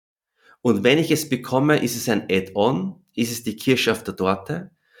möchte. Und wenn ich es bekomme, ist es ein Add-on, ist es die Kirsche auf der Torte.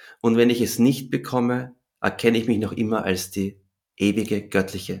 Und wenn ich es nicht bekomme, erkenne ich mich noch immer als die ewige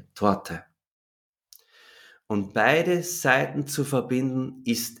göttliche Torte. Und beide Seiten zu verbinden,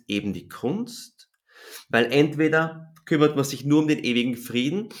 ist eben die Kunst, weil entweder kümmert man sich nur um den ewigen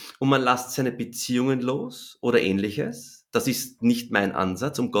Frieden und man lässt seine Beziehungen los oder ähnliches. Das ist nicht mein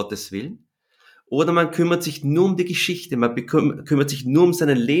Ansatz, um Gottes Willen. Oder man kümmert sich nur um die Geschichte, man kümmert sich nur um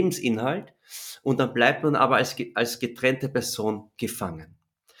seinen Lebensinhalt und dann bleibt man aber als getrennte Person gefangen.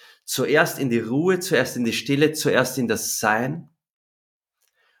 zuerst in die Ruhe, zuerst in die Stille, zuerst in das Sein.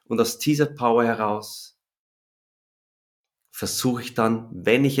 Und aus dieser Power heraus versuche ich dann,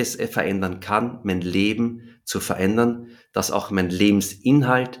 wenn ich es verändern kann, mein Leben zu verändern, dass auch mein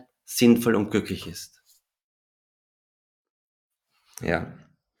Lebensinhalt sinnvoll und glücklich ist. Ja.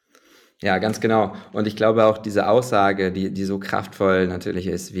 Ja, ganz genau. Und ich glaube auch diese Aussage, die so kraftvoll natürlich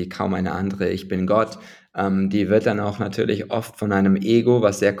ist wie kaum eine andere, ich bin Gott, die wird dann auch natürlich oft von einem Ego,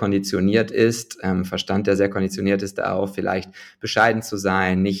 was sehr konditioniert ist, Verstand, der sehr konditioniert ist, darauf vielleicht bescheiden zu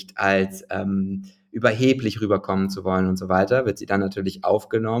sein, nicht als überheblich rüberkommen zu wollen und so weiter, wird sie dann natürlich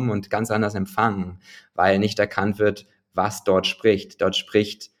aufgenommen und ganz anders empfangen, weil nicht erkannt wird, was dort spricht. Dort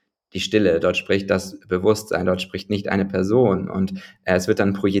spricht die Stille, dort spricht das Bewusstsein, dort spricht nicht eine Person. Und es wird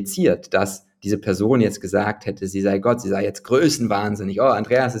dann projiziert, dass diese Person jetzt gesagt hätte, sie sei Gott, sie sei jetzt größenwahnsinnig. Oh,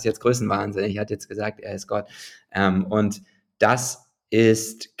 Andreas ist jetzt größenwahnsinnig, hat jetzt gesagt, er ist Gott. Und das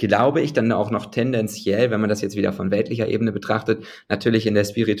ist, glaube ich, dann auch noch tendenziell, wenn man das jetzt wieder von weltlicher Ebene betrachtet, natürlich in der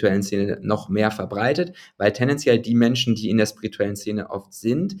spirituellen Szene noch mehr verbreitet, weil tendenziell die Menschen, die in der spirituellen Szene oft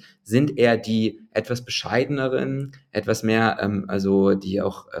sind eher die etwas bescheideneren, etwas mehr, also die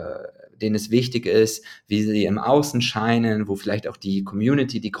auch denen es wichtig ist, wie sie im Außen scheinen, wo vielleicht auch die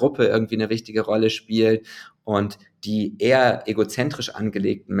Community, die Gruppe irgendwie eine wichtige Rolle spielt. Und die eher egozentrisch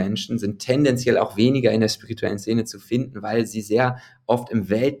angelegten Menschen sind tendenziell auch weniger in der spirituellen Szene zu finden, weil sie sehr oft im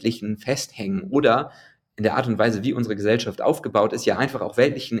Weltlichen festhängen oder in der Art und Weise, wie unsere Gesellschaft aufgebaut ist, ja einfach auch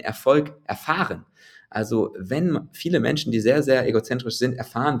weltlichen Erfolg erfahren. Also wenn viele Menschen, die sehr, sehr egozentrisch sind,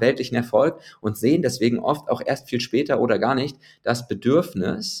 erfahren weltlichen Erfolg und sehen deswegen oft auch erst viel später oder gar nicht das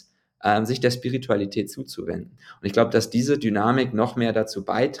Bedürfnis, sich der Spiritualität zuzuwenden. Und ich glaube, dass diese Dynamik noch mehr dazu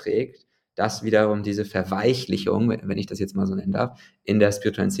beiträgt, dass wiederum diese Verweichlichung, wenn ich das jetzt mal so nennen darf, in der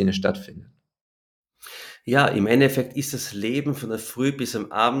spirituellen Szene stattfindet. Ja, im Endeffekt ist das Leben von der Früh bis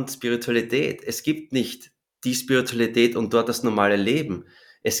am Abend Spiritualität. Es gibt nicht die Spiritualität und dort das normale Leben.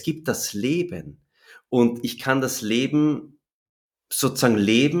 Es gibt das Leben. Und ich kann das Leben sozusagen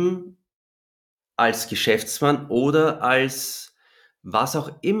leben als Geschäftsmann oder als was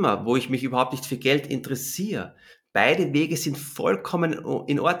auch immer, wo ich mich überhaupt nicht für Geld interessiere. Beide Wege sind vollkommen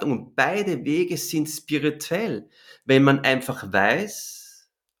in Ordnung und beide Wege sind spirituell, wenn man einfach weiß,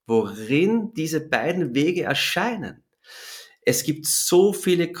 worin diese beiden Wege erscheinen. Es gibt so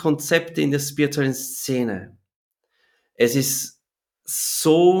viele Konzepte in der spirituellen Szene. Es ist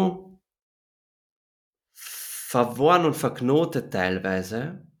so verworren und verknotet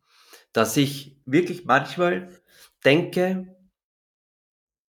teilweise, dass ich wirklich manchmal denke,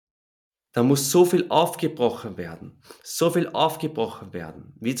 da muss so viel aufgebrochen werden. So viel aufgebrochen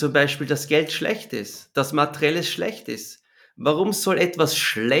werden. Wie zum Beispiel, dass Geld schlecht ist, dass Materielles schlecht ist. Warum soll etwas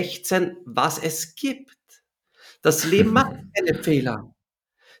schlecht sein, was es gibt? Das Leben macht keine Fehler.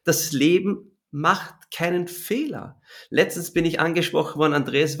 Das Leben macht keinen Fehler. Letztens bin ich angesprochen worden,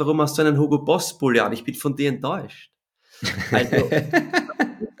 Andreas, warum hast du einen Hugo Boss Pulli an? Ich bin von dir enttäuscht. Also,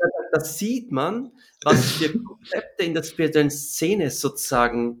 da sieht man, was für Konzepte in der spirituellen Szene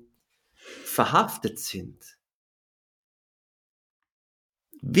sozusagen verhaftet sind.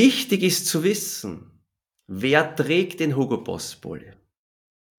 Wichtig ist zu wissen, wer trägt den Hugo Boss Pulli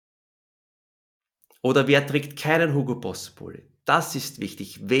oder wer trägt keinen Hugo Boss Pulli. Das ist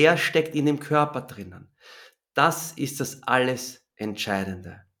wichtig. Wer steckt in dem Körper drinnen? Das ist das alles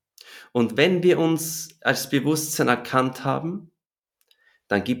Entscheidende. Und wenn wir uns als Bewusstsein erkannt haben,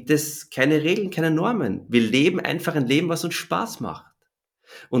 dann gibt es keine Regeln, keine Normen. Wir leben einfach ein Leben, was uns Spaß macht.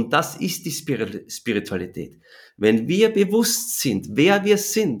 Und das ist die Spiritualität. Wenn wir bewusst sind, wer wir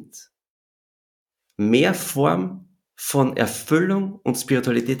sind, mehr Form von Erfüllung und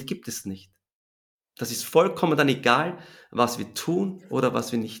Spiritualität gibt es nicht. Das ist vollkommen dann egal, was wir tun oder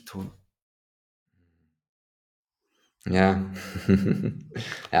was wir nicht tun. Ja,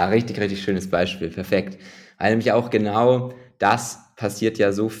 ja, richtig, richtig schönes Beispiel, perfekt. Weil nämlich auch genau das passiert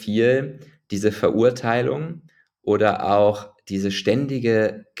ja so viel, diese Verurteilung oder auch diese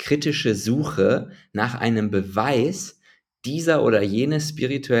ständige kritische Suche nach einem Beweis, dieser oder jene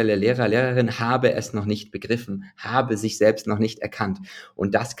spirituelle Lehrer, Lehrerin habe es noch nicht begriffen, habe sich selbst noch nicht erkannt.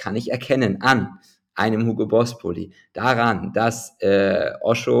 Und das kann ich erkennen an einem Hugo Boss Pulli, daran, dass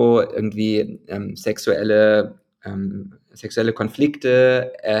Osho irgendwie sexuelle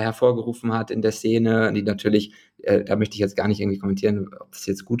Konflikte hervorgerufen hat in der Szene, die natürlich, da möchte ich jetzt gar nicht irgendwie kommentieren, ob das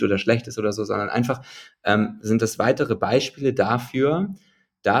jetzt gut oder schlecht ist oder so, sondern einfach sind das weitere Beispiele dafür,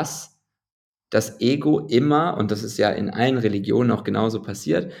 dass das Ego immer, und das ist ja in allen Religionen auch genauso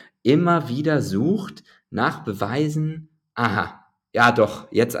passiert, immer wieder sucht nach Beweisen, aha, ja doch,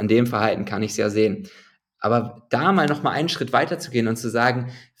 jetzt an dem Verhalten kann ich es ja sehen. Aber da mal noch mal einen Schritt weiter zu gehen und zu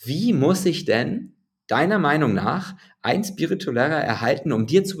sagen, wie muss ich denn deiner Meinung nach ein Spiritueller erhalten, um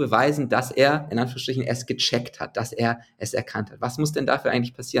dir zu beweisen, dass er, in Anführungsstrichen, es gecheckt hat, dass er es erkannt hat? Was muss denn dafür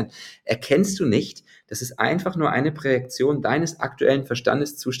eigentlich passieren? Erkennst du nicht, dass es einfach nur eine Projektion deines aktuellen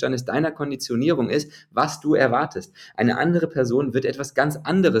Verstandeszustandes, deiner Konditionierung ist, was du erwartest? Eine andere Person wird etwas ganz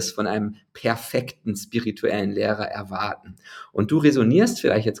anderes von einem perfekten spirituellen Lehrer erwarten. Und du resonierst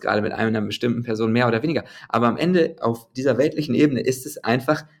vielleicht jetzt gerade mit einer bestimmten Person mehr oder weniger, aber am Ende auf dieser weltlichen Ebene ist es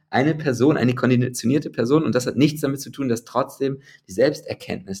einfach eine Person, eine konditionierte Person, und das hat nichts damit zu tun, dass trotzdem die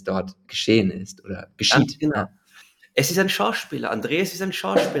Selbsterkenntnis dort geschehen ist oder Ganz geschieht. genau. Ja, Es ist ein Schauspieler. Andreas ist ein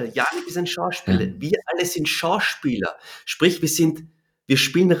Schauspieler. Janik ist ein ja. Schauspieler. Wir alle sind Schauspieler. Sprich, wir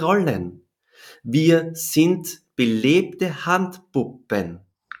spielen Rollen. Wir sind belebte Handpuppen.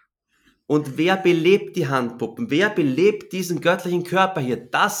 Und wer belebt die Handpuppen? Wer belebt diesen göttlichen Körper hier?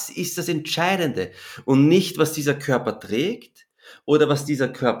 Das ist das Entscheidende. Und nicht, was dieser Körper trägt oder was dieser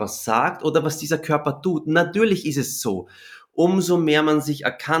Körper sagt oder was dieser Körper tut. Natürlich ist es so. Umso mehr man sich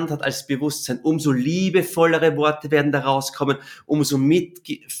erkannt hat als Bewusstsein, umso liebevollere Worte werden da rauskommen, umso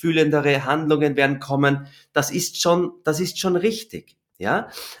mitfühlendere Handlungen werden kommen. Das ist schon richtig. Ja?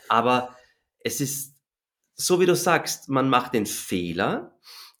 Aber es ist so, wie du sagst, man macht den Fehler,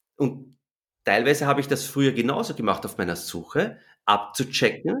 und teilweise habe ich das früher genauso gemacht auf meiner Suche,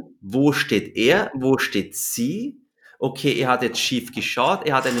 abzuchecken, wo steht er, wo steht sie. Okay, er hat jetzt schief geschaut,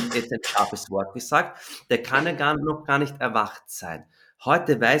 er hat jetzt ein scharfes Wort gesagt, der kann ja noch gar nicht erwacht sein.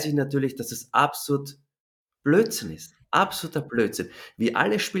 Heute weiß ich natürlich, dass es absolut Blödsinn ist. Absoluter Blödsinn. Wir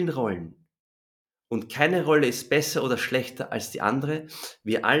alle spielen Rollen. Und keine Rolle ist besser oder schlechter als die andere.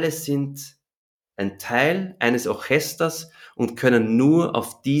 Wir alle sind ein Teil eines Orchesters und können nur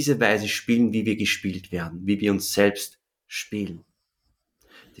auf diese Weise spielen, wie wir gespielt werden, wie wir uns selbst spielen.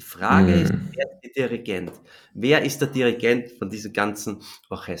 Die Frage ist, Hm. wer ist der Dirigent? Wer ist der Dirigent von diesem ganzen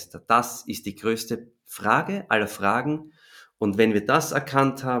Orchester? Das ist die größte Frage aller Fragen. Und wenn wir das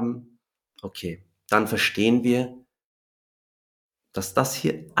erkannt haben, okay, dann verstehen wir, dass das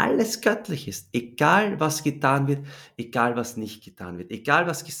hier alles göttlich ist. Egal was getan wird, egal was nicht getan wird, egal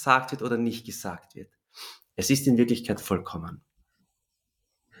was gesagt wird oder nicht gesagt wird. Es ist in Wirklichkeit vollkommen.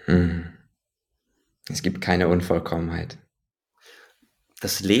 Hm. Es gibt keine Unvollkommenheit.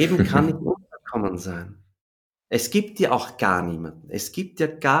 Das Leben kann nicht unvollkommen sein. Es gibt ja auch gar niemanden. Es gibt ja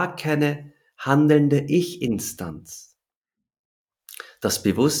gar keine handelnde Ich-Instanz. Das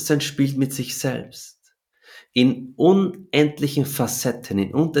Bewusstsein spielt mit sich selbst. In unendlichen Facetten,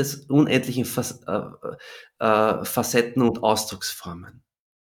 in unendlichen Facetten und Ausdrucksformen.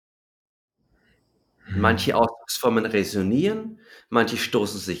 Manche Ausdrucksformen resonieren, manche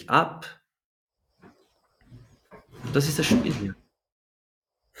stoßen sich ab. Das ist das Spiel hier.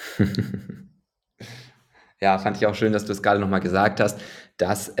 Ja, fand ich auch schön, dass du es gerade nochmal gesagt hast,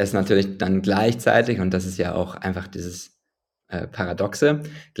 dass es natürlich dann gleichzeitig, und das ist ja auch einfach dieses Paradoxe,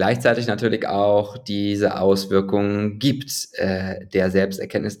 gleichzeitig natürlich auch diese Auswirkungen gibt der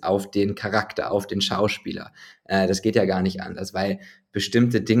Selbsterkenntnis auf den Charakter, auf den Schauspieler. Das geht ja gar nicht anders, weil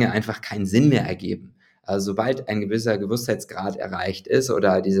bestimmte Dinge einfach keinen Sinn mehr ergeben. Also sobald ein gewisser Bewusstheitsgrad erreicht ist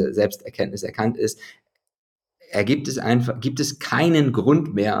oder diese Selbsterkenntnis erkannt ist, gibt es keinen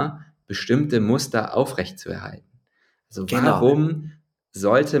Grund mehr, bestimmte Muster aufrechtzuerhalten. Also Genau, warum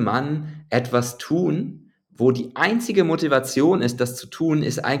sollte man etwas tun, wo die einzige Motivation ist, das zu tun,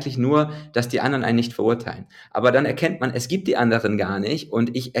 ist eigentlich nur, dass die anderen einen nicht verurteilen. Aber dann erkennt man, es gibt die anderen gar nicht,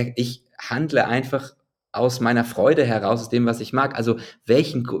 und ich handle einfach aus meiner Freude heraus, aus dem, was ich mag. Also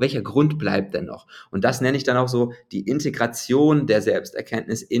welcher Grund bleibt denn noch? Und das nenne ich dann auch so die Integration der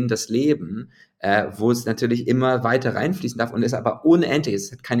Selbsterkenntnis in das Leben, wo es natürlich immer weiter reinfließen darf und es aber unendlich ist,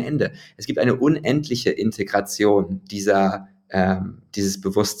 es hat kein Ende. Es gibt eine unendliche Integration dieses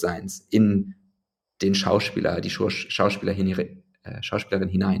Bewusstseins in den Schauspieler, die Schauspielerin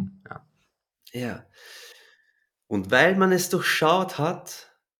hinein. Ja. ja. Und weil man es durchschaut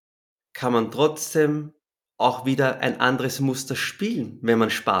hat, kann man trotzdem auch wieder ein anderes Muster spielen, wenn man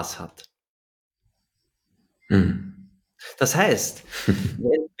Spaß hat. Hm. Das heißt,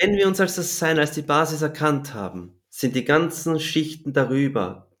 wenn wir uns als das Sein, als die Basis erkannt haben, sind die ganzen Schichten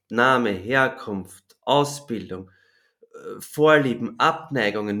darüber, Name, Herkunft, Ausbildung, Vorlieben,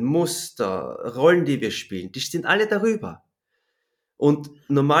 Abneigungen, Muster, Rollen, die wir spielen, die sind alle darüber. Und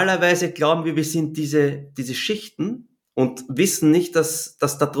normalerweise glauben wir sind diese Schichten und wissen nicht, dass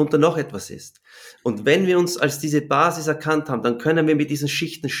darunter noch etwas ist. Und wenn wir uns als diese Basis erkannt haben, dann können wir mit diesen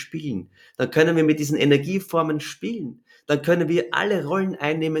Schichten spielen. Dann können wir mit diesen Energieformen spielen. Dann können wir alle Rollen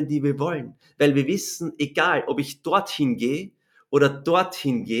einnehmen, die wir wollen. Weil wir wissen, egal ob ich dorthin gehe oder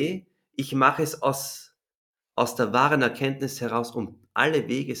dorthin gehe, ich mache es aus aus der wahren Erkenntnis heraus und alle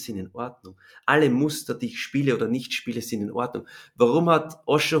Wege sind in Ordnung. Alle Muster, die ich spiele oder nicht spiele, sind in Ordnung. Warum hat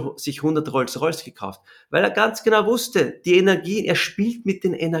Osho sich 100 Rolls-Royce gekauft? Weil er ganz genau wusste, die Energien, er spielt mit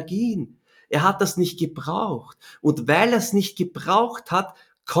den Energien. Er hat das nicht gebraucht. Und weil er es nicht gebraucht hat,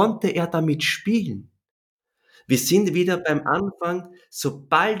 konnte er damit spielen. Wir sind wieder beim Anfang.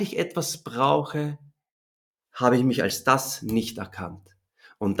 Sobald ich etwas brauche, habe ich mich als das nicht erkannt.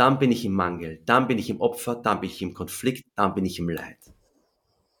 Und dann bin ich im Mangel, dann bin ich im Opfer, dann bin ich im Konflikt, dann bin ich im Leid.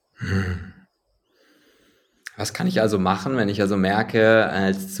 Was kann ich also machen, wenn ich also merke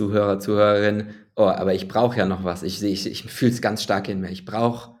als Zuhörer, Zuhörerin, oh, aber ich brauche ja noch was. Ich fühle es ganz stark in mir. Ich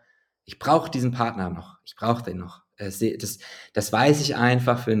brauch diesen Partner noch. Ich brauche den noch. Das weiß ich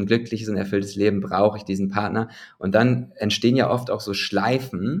einfach, für ein glückliches und erfülltes Leben brauche ich diesen Partner. Und dann entstehen ja oft auch so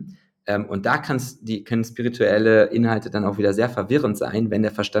Schleifen. Und da können spirituelle Inhalte dann auch wieder sehr verwirrend sein, wenn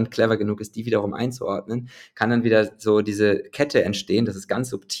der Verstand clever genug ist, die wiederum einzuordnen, kann dann wieder so diese Kette entstehen. Das ist ganz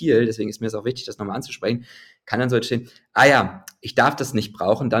subtil, deswegen ist mir es auch wichtig, das nochmal anzusprechen. Kann dann so entstehen, ah ja, ich darf das nicht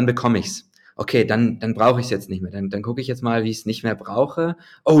brauchen, dann bekomme ich's. Okay, dann brauche ich es jetzt nicht mehr. Dann gucke ich jetzt mal, wie ich es nicht mehr brauche.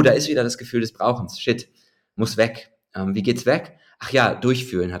 Oh, da ist wieder das Gefühl des Brauchens. Shit, muss weg. Wie geht's weg? Ach ja,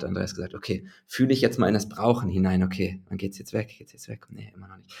 durchfühlen, hat Andreas gesagt. Okay, fühle ich jetzt mal in das Brauchen hinein. Okay, dann geht's jetzt weg? Geht's jetzt weg? Nee, immer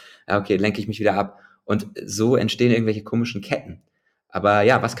noch nicht. Ja, okay, lenke ich mich wieder ab. Und so entstehen irgendwelche komischen Ketten. Aber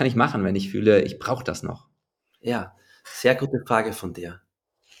ja, was kann ich machen, wenn ich fühle, ich brauche das noch? Ja, sehr gute Frage von dir.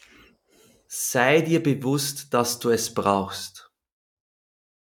 Sei dir bewusst, dass du es brauchst.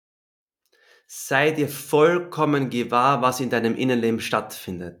 Sei dir vollkommen gewahr, was in deinem Innenleben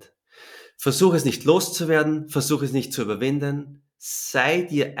stattfindet. Versuch es nicht loszuwerden, versuch es nicht zu überwinden. Sei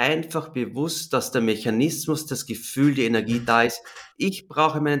dir einfach bewusst, dass der Mechanismus, das Gefühl, die Energie da ist. Ich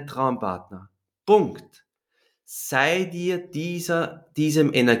brauche meinen Traumpartner. Punkt. Sei dir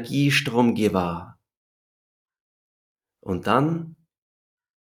diesem Energiestrom gewahr. Und dann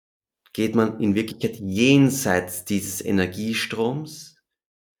geht man in Wirklichkeit jenseits dieses Energiestroms,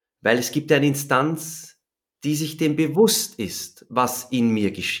 weil es gibt eine Instanz, die sich dem bewusst ist, was in mir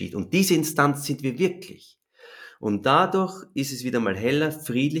geschieht. Und diese Instanz sind wir wirklich. Und dadurch ist es wieder mal heller,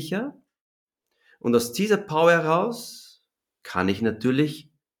 friedlicher. Und aus dieser Power heraus kann ich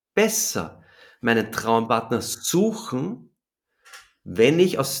natürlich besser meinen Traumpartner suchen, wenn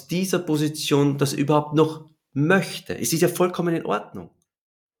ich aus dieser Position das überhaupt noch möchte. Es ist ja vollkommen in Ordnung.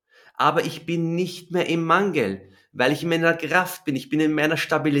 Aber ich bin nicht mehr im Mangel, weil ich in meiner Kraft bin, ich bin in meiner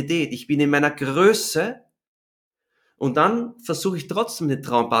Stabilität, ich bin in meiner Größe und dann versuche ich trotzdem den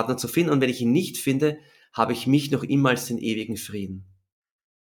Traumpartner zu finden und wenn ich ihn nicht finde, habe ich mich noch immer als den ewigen Frieden.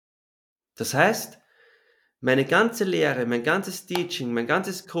 Das heißt, meine ganze Lehre, mein ganzes Teaching, mein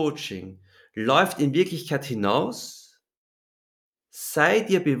ganzes Coaching läuft in Wirklichkeit hinaus, sei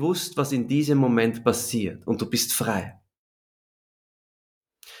dir bewusst, was in diesem Moment passiert und du bist frei.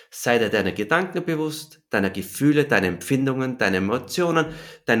 Sei dir deiner Gedanken bewusst, deiner Gefühle, deiner Empfindungen, deiner Emotionen,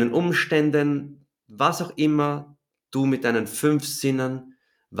 deinen Umständen, was auch immer du mit deinen 5 Sinnen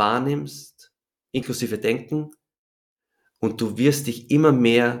wahrnimmst, inklusive Denken, und du wirst dich immer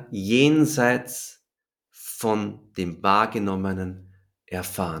mehr jenseits von dem Wahrgenommenen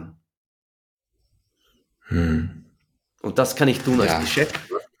erfahren. Und das kann ich tun als Ja.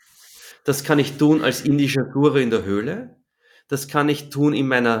 Geschäftsmann, das kann ich tun als indischer Guru in der Höhle, das kann ich tun in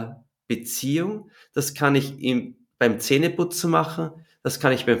meiner Beziehung, das kann ich beim Zähneputzen machen, das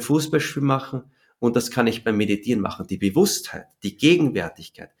kann ich beim Fußballspiel machen und das kann ich beim Meditieren machen. Die Bewusstheit, die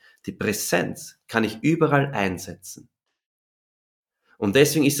Gegenwärtigkeit, die Präsenz kann ich überall einsetzen. Und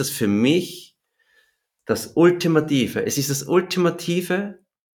deswegen ist das für mich das Ultimative. Es ist das Ultimative,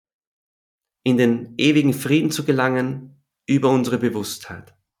 in den ewigen Frieden zu gelangen über unsere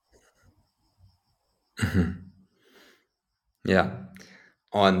Bewusstheit. Ja,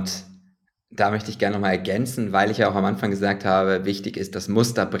 und da möchte ich gerne nochmal ergänzen, weil ich ja auch am Anfang gesagt habe, wichtig ist das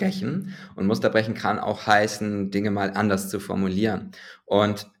Musterbrechen. Und Musterbrechen kann auch heißen, Dinge mal anders zu formulieren.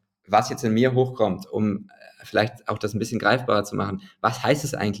 Und was jetzt in mir hochkommt, um vielleicht auch das ein bisschen greifbarer zu machen, was heißt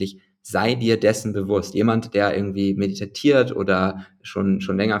es eigentlich, sei dir dessen bewusst? Jemand, der irgendwie meditiert oder schon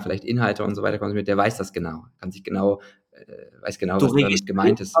länger vielleicht Inhalte und so weiter konsumiert, der weiß das genau, kann sich genau, weiß genau, Du was damit registrierst,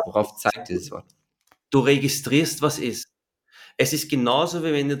 gemeint ist, worauf zeigt dieses Wort. du registrierst, was ist. Es ist genauso,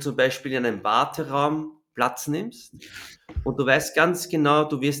 wie wenn du zum Beispiel in einem Warteraum Platz nimmst und du weißt ganz genau,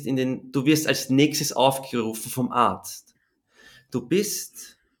 du wirst als nächstes aufgerufen vom Arzt. Du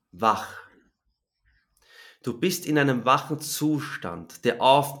bist wach. Du bist in einem wachen Zustand der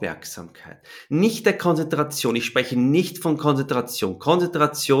Aufmerksamkeit, nicht der Konzentration. Ich spreche nicht von Konzentration.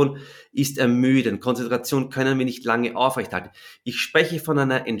 Konzentration ist ermüdend. Konzentration können wir nicht lange aufrechterhalten. Ich spreche von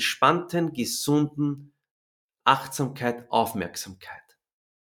einer entspannten, gesunden Achtsamkeit, Aufmerksamkeit.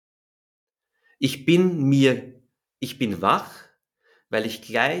 Ich bin wach, weil ich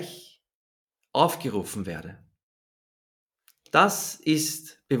gleich aufgerufen werde. Das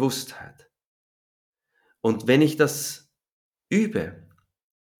ist Bewusstheit. Und wenn ich das übe,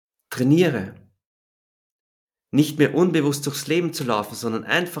 trainiere, nicht mehr unbewusst durchs Leben zu laufen, sondern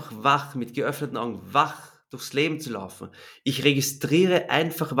einfach wach, mit geöffneten Augen, wach durchs Leben zu laufen. Ich registriere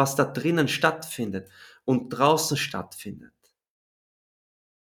einfach, was da drinnen stattfindet und draußen stattfindet.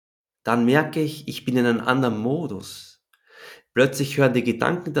 Dann merke ich, ich bin in einem anderen Modus. Plötzlich hören die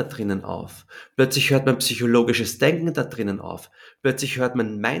Gedanken da drinnen auf. Plötzlich hört mein psychologisches Denken da drinnen auf. Plötzlich hört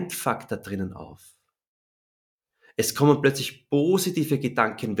mein Mindfuck da drinnen auf. Es kommen plötzlich positive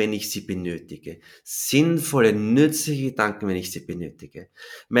Gedanken, wenn ich sie benötige. Sinnvolle, nützliche Gedanken, wenn ich sie benötige.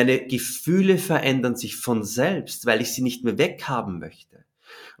 Meine Gefühle verändern sich von selbst, weil ich sie nicht mehr weghaben möchte.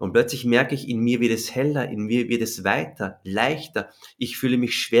 Und plötzlich merke ich, in mir wird es heller, in mir wird es weiter, leichter. Ich fühle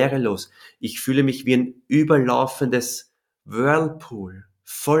mich schwerelos. Ich fühle mich wie ein überlaufendes Whirlpool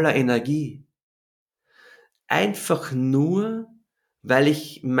voller Energie. Einfach nur, weil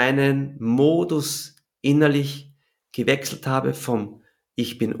ich meinen Modus innerlich gewechselt habe vom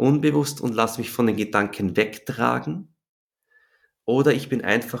ich bin unbewusst und lass mich von den Gedanken wegtragen oder ich bin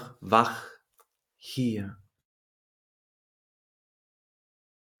einfach wach hier.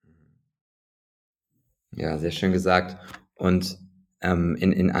 Ja, sehr schön gesagt. Und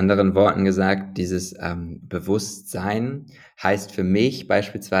in anderen Worten gesagt, dieses Bewusstsein heißt für mich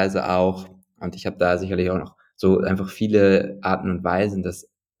beispielsweise auch, und ich habe da sicherlich auch noch so einfach viele Arten und Weisen, das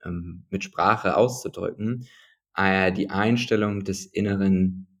mit Sprache auszudrücken, die Einstellung des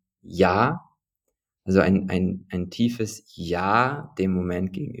inneren Ja, also ein tiefes Ja dem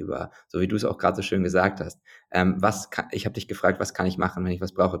Moment gegenüber, so wie du es auch gerade so schön gesagt hast. Ich habe dich gefragt, was kann ich machen, wenn ich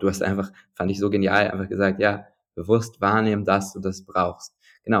was brauche? Du hast einfach, fand ich so genial, einfach gesagt, ja, bewusst wahrnehmen, dass du das brauchst.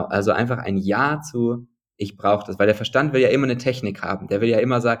 Genau, also einfach ein Ja zu, ich brauche das, weil der Verstand will ja immer eine Technik haben. Der will ja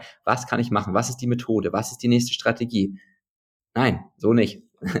immer sagen, was kann ich machen? Was ist die Methode? Was ist die nächste Strategie? Nein, so nicht.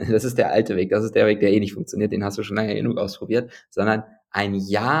 Das ist der alte Weg. Das ist der Weg, der eh nicht funktioniert. Den hast du schon lange genug ausprobiert. Sondern ein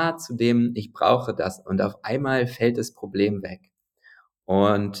Ja zu dem, ich brauche das. Und auf einmal fällt das Problem weg.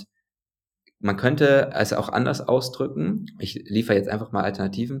 Und man könnte es auch anders ausdrücken. Ich liefere jetzt einfach mal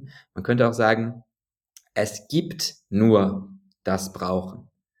Alternativen. Man könnte auch sagen, es gibt nur das Brauchen.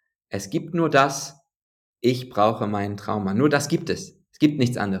 Es gibt nur das, ich brauche meinen Traummann. Nur das gibt es. Es gibt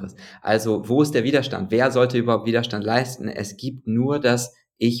nichts anderes. Also, wo ist der Widerstand? Wer sollte überhaupt Widerstand leisten? Es gibt nur das,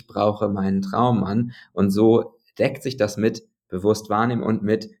 ich brauche meinen Traummann. Und so deckt sich das mit bewusst wahrnehmen und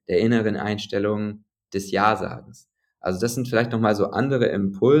mit der inneren Einstellung des Ja-Sagens. Also, das sind vielleicht nochmal so andere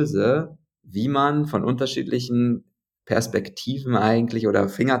Impulse, wie man von unterschiedlichen Perspektiven eigentlich oder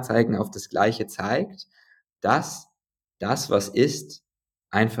Fingerzeigen auf das Gleiche zeigt, dass das, was ist,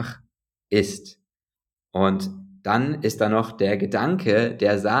 einfach ist. Und dann ist da noch der Gedanke,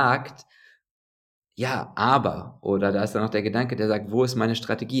 der sagt, ja, aber, oder da ist dann noch der Gedanke, der sagt, wo ist meine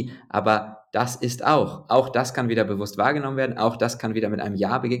Strategie? Aber das ist auch das kann wieder bewusst wahrgenommen werden, auch das kann wieder mit einem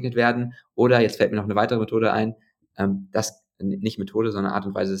Ja begegnet werden. Oder jetzt fällt mir noch eine weitere Methode ein, das nicht Methode, sondern Art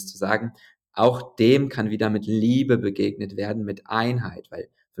und Weise, es zu sagen. Auch dem kann wieder mit Liebe begegnet werden, mit Einheit, weil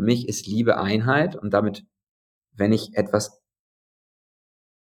für mich ist Liebe Einheit und damit, wenn ich etwas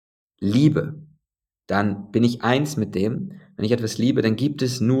liebe, dann bin ich eins mit dem. Wenn ich etwas liebe, dann gibt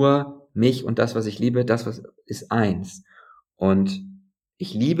es nur mich und das, was ich liebe, das, was ist eins. Und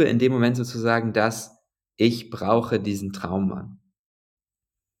ich liebe in dem Moment sozusagen, dass ich brauche diesen Traummann.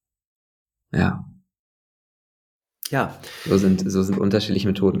 Ja, Ja, so sind unterschiedliche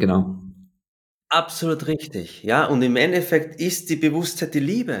Methoden, genau. absolut richtig. Ja, und im Endeffekt ist die Bewusstheit die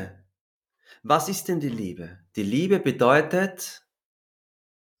Liebe. Was ist denn die Liebe? Die Liebe bedeutet,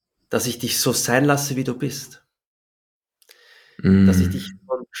 dass ich dich so sein lasse, wie du bist. Dass ich dich Mm,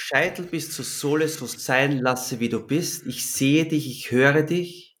 von Scheitel bis zur Sohle so sein lasse, wie du bist. Ich sehe dich, ich höre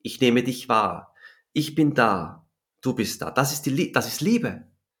dich, ich nehme dich wahr. Ich bin da, du bist da. Das ist Liebe.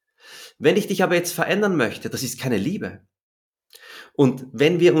 Wenn ich dich aber jetzt verändern möchte, das ist keine Liebe. Und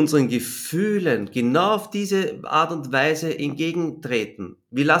wenn wir unseren Gefühlen genau auf diese Art und Weise entgegentreten,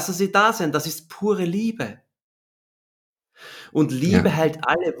 wir lassen sie da sein, das ist pure Liebe. Und Liebe ja. heilt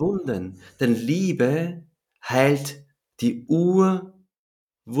alle Wunden, denn Liebe heilt die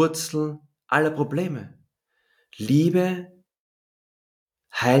Urwurzel aller Probleme. Liebe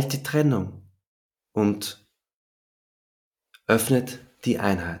heilt die Trennung und öffnet die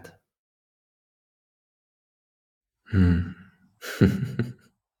Einheit. Hm.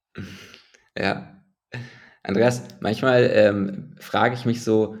 Ja. Andreas, manchmal frage ich mich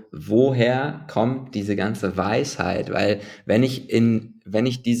so, woher kommt diese ganze Weisheit? Weil wenn ich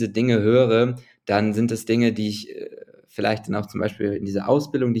diese Dinge höre, dann sind es Dinge, die ich vielleicht dann auch zum Beispiel in dieser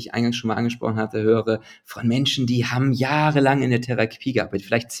Ausbildung, die ich eingangs schon mal angesprochen hatte, höre, von Menschen, die haben jahrelang in der Therapie gearbeitet,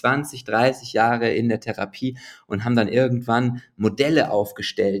 vielleicht 20, 30 Jahre in der Therapie und haben dann irgendwann Modelle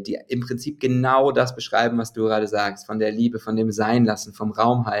aufgestellt, die im Prinzip genau das beschreiben, was du gerade sagst, von der Liebe, von dem Seinlassen, vom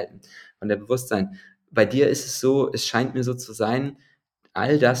Raum halten, von der Bewusstsein. Bei dir ist es so, es scheint mir so zu sein,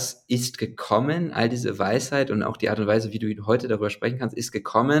 all das ist gekommen, all diese Weisheit und auch die Art und Weise, wie du heute darüber sprechen kannst, ist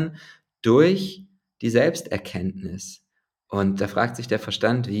gekommen durch die Selbsterkenntnis. Und da fragt sich der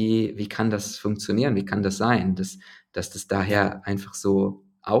Verstand, wie kann das funktionieren? Wie kann das sein, dass das daher einfach so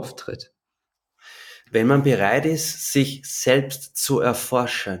auftritt? Wenn man bereit ist, sich selbst zu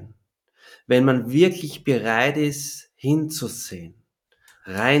erforschen, wenn man wirklich bereit ist, hinzusehen,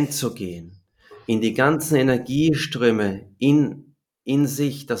 reinzugehen, in die ganzen Energieströme in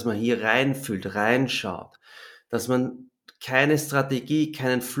sich, dass man hier reinfühlt, reinschaut, dass man keine Strategie,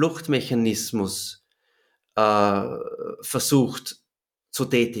 keinen Fluchtmechanismus versucht zu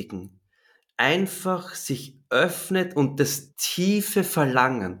tätigen, einfach sich öffnet und das tiefe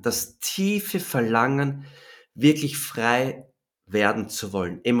Verlangen, wirklich frei werden zu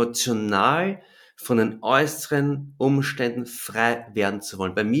wollen, emotional von den äußeren Umständen frei werden zu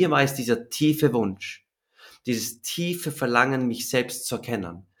wollen. Bei mir war es dieser tiefe Wunsch, dieses tiefe Verlangen, mich selbst zu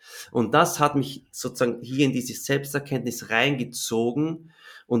erkennen. Und das hat mich sozusagen hier in diese Selbsterkenntnis reingezogen.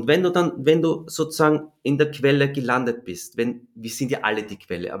 Und wenn du sozusagen in der Quelle gelandet bist, wir sind ja alle die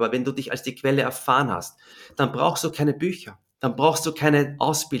Quelle, aber wenn du dich als die Quelle erfahren hast, dann brauchst du keine Bücher, dann brauchst du keine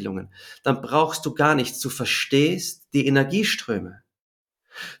Ausbildungen, dann brauchst du gar nichts. Du verstehst die Energieströme.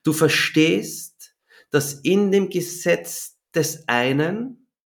 Du verstehst, dass in dem Gesetz des einen,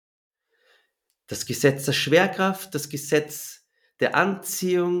 das Gesetz der Schwerkraft, das Gesetz der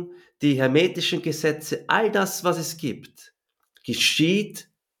Anziehung, die hermetischen Gesetze, all das, was es gibt, geschieht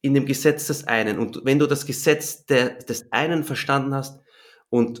in dem Gesetz des einen. Und wenn du das Gesetz des einen verstanden hast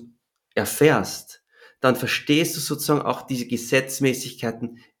und erfährst, dann verstehst du sozusagen auch diese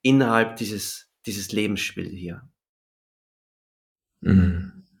Gesetzmäßigkeiten innerhalb dieses Lebensspiels hier.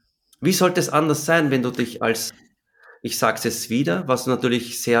 Mhm. Wie sollte es anders sein, wenn du dich als, ich sage es jetzt wieder, was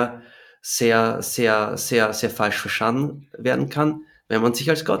natürlich sehr falsch verstanden werden kann, wenn man sich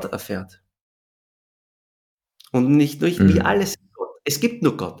als Gott erfährt. Und nicht wie Mhm. alles ist Gott. Es gibt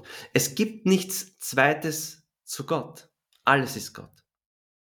nur Gott. Es gibt nichts Zweites zu Gott. Alles ist Gott.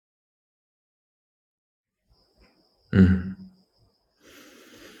 Mhm.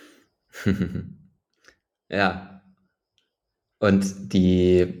 Ja, und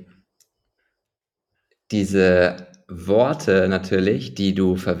diese Worte natürlich, die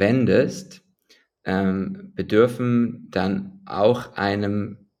du verwendest, bedürfen dann auch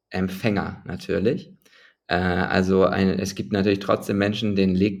einem Empfänger natürlich. Es gibt natürlich trotzdem Menschen,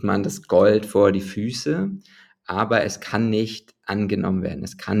 denen legt man das Gold vor die Füße, aber es kann nicht angenommen werden,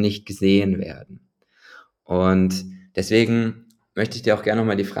 es kann nicht gesehen werden. Und deswegen möchte ich dir auch gerne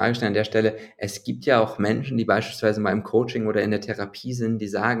nochmal die Frage stellen an der Stelle. Es gibt ja auch Menschen, die beispielsweise mal im Coaching oder in der Therapie sind, die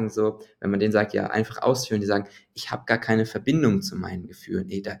sagen so, wenn man denen sagt, ja, einfach ausführen, die sagen, ich habe gar keine Verbindung zu meinen Gefühlen.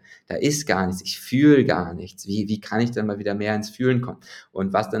 Da ist gar nichts, ich fühle gar nichts. Wie kann ich dann mal wieder mehr ins Fühlen kommen?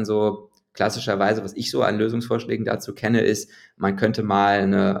 Und was dann so klassischerweise, was ich so an Lösungsvorschlägen dazu kenne, ist, man könnte mal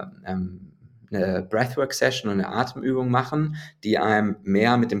eine Breathwork-Session und eine Atemübung machen, die einem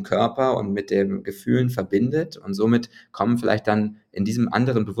mehr mit dem Körper und mit den Gefühlen verbindet und somit kommen vielleicht dann in diesem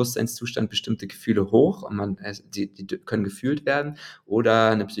anderen Bewusstseinszustand bestimmte Gefühle hoch und die können gefühlt werden oder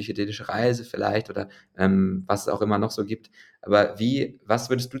eine psychedelische Reise vielleicht oder was es auch immer noch so gibt. Aber was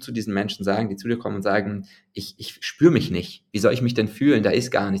würdest du zu diesen Menschen sagen, die zu dir kommen und sagen, ich spüre mich nicht. Wie soll ich mich denn fühlen? Da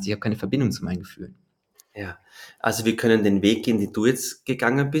ist gar nichts. Ich habe keine Verbindung zu meinen Gefühlen. Ja. Also wir können den Weg gehen, den du jetzt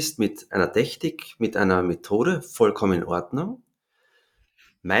gegangen bist, mit einer Technik, mit einer Methode, vollkommen in Ordnung.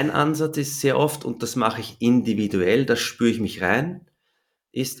 Mein Ansatz ist sehr oft, und das mache ich individuell, da spüre ich mich rein,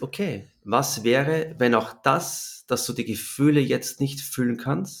 ist okay. Was wäre, wenn auch das, dass du die Gefühle jetzt nicht fühlen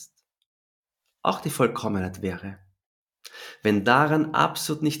kannst, auch die Vollkommenheit wäre? Wenn daran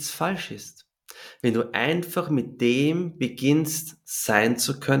absolut nichts falsch ist. Wenn du einfach mit dem beginnst, sein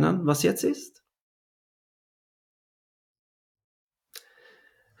zu können, was jetzt ist.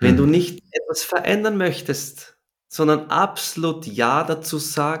 Wenn du Hm. nicht etwas verändern möchtest, sondern absolut Ja dazu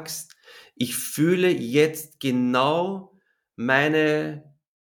sagst, ich fühle jetzt genau meine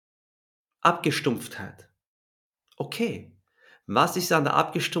Abgestumpftheit. Okay. Was ist an der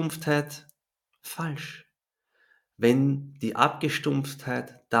Abgestumpftheit falsch? Wenn die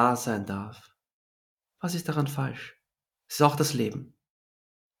Abgestumpftheit da sein darf, Was ist daran falsch? Es ist auch das Leben.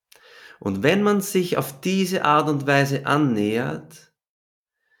 Und wenn man sich auf diese Art und Weise annähert,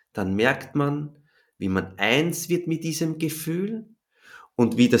 dann merkt man, wie man eins wird mit diesem Gefühl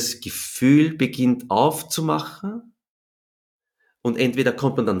und wie das Gefühl beginnt aufzumachen, und entweder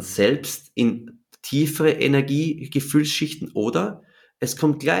kommt man dann selbst in tiefere Gefühlsschichten, oder es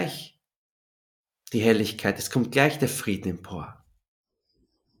kommt gleich die Helligkeit, es kommt gleich der Frieden empor.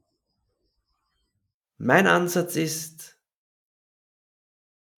 Mein Ansatz ist,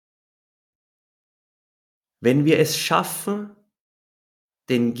 wenn wir es schaffen,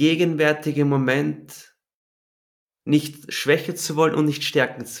 den gegenwärtigen Moment nicht schwächen zu wollen und nicht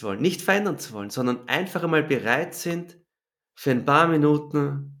stärken zu wollen, nicht verändern zu wollen, sondern einfach einmal bereit sind, für ein paar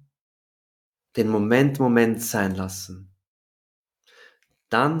Minuten den Moment sein lassen,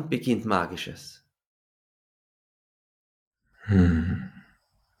 dann beginnt Magisches. Hm.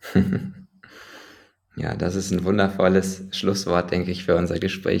 Ja, das ist ein wundervolles Schlusswort, denke ich, für unser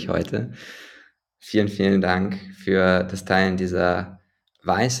Gespräch heute. Vielen, vielen Dank für das Teilen dieser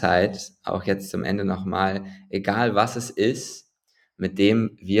Weisheit. Auch jetzt zum Ende nochmal, egal was es ist, mit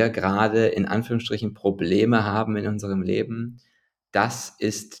dem wir gerade in Anführungsstrichen Probleme haben in unserem Leben, das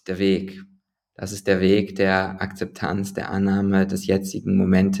ist der Weg. Das ist der Weg der Akzeptanz, der Annahme des jetzigen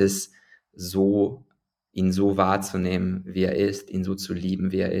Momentes, so ihn so wahrzunehmen, wie er ist, ihn so zu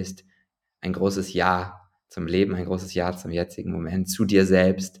lieben, wie er ist. Ein großes Ja zum Leben, ein großes Ja zum jetzigen Moment, zu dir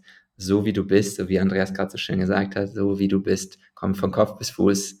selbst, so wie du bist, so wie Andreas gerade so schön gesagt hat, so wie du bist, komm von Kopf bis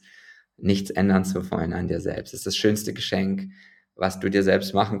Fuß, nichts ändern zu wollen an dir selbst. Das ist das schönste Geschenk, was du dir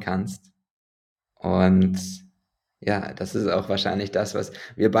selbst machen kannst. Und ja, das ist auch wahrscheinlich das, was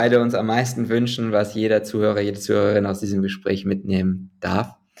wir beide uns am meisten wünschen, was jeder Zuhörer, jede Zuhörerin aus diesem Gespräch mitnehmen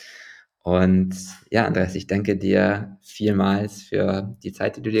darf. Und ja, Andreas, ich danke dir vielmals für die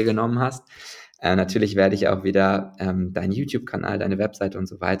Zeit, die du dir genommen hast. Natürlich werde ich auch wieder deinen YouTube-Kanal, deine Webseite und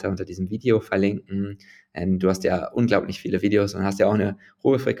so weiter unter diesem Video verlinken. Du hast ja unglaublich viele Videos und hast ja auch eine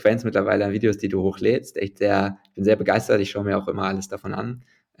hohe Frequenz mittlerweile an Videos, die du hochlädst. Ich bin sehr begeistert. Ich schaue mir auch immer alles davon an.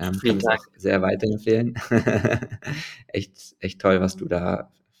 Kann Vielen es Dank. auch sehr weiterempfehlen. Echt toll, was du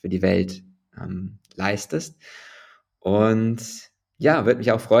da für die Welt leistest. Und ja, würde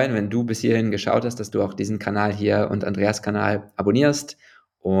mich auch freuen, wenn du bis hierhin geschaut hast, dass du auch diesen Kanal hier und Andreas Kanal abonnierst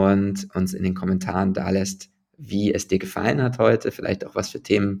und uns in den Kommentaren da lässt, wie es dir gefallen hat heute, vielleicht auch was für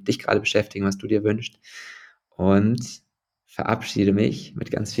Themen dich gerade beschäftigen, was du dir wünschst. Und verabschiede mich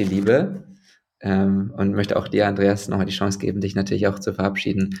mit ganz viel Liebe und möchte auch dir, Andreas, nochmal die Chance geben, dich natürlich auch zu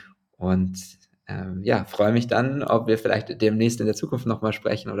verabschieden. Und ja, freue mich dann, ob wir vielleicht demnächst in der Zukunft nochmal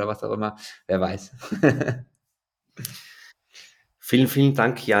sprechen oder was auch immer. Wer weiß. Vielen, vielen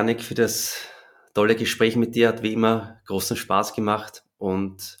Dank, Janik, für das tolle Gespräch mit dir. Hat wie immer großen Spaß gemacht.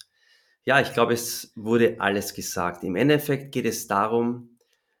 Und ja, ich glaube, es wurde alles gesagt. Im Endeffekt geht es darum,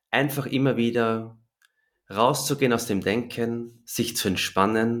 einfach immer wieder rauszugehen aus dem Denken, sich zu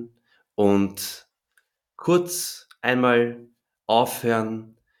entspannen und kurz einmal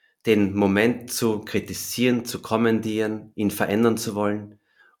aufhören, den Moment zu kritisieren, zu kommentieren, ihn verändern zu wollen.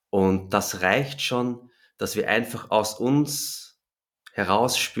 Und das reicht schon, dass wir einfach aus uns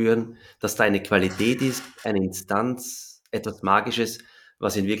herausspüren, dass da eine Qualität ist, eine Instanz, etwas Magisches,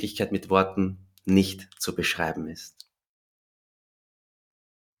 was in Wirklichkeit mit Worten nicht zu beschreiben ist.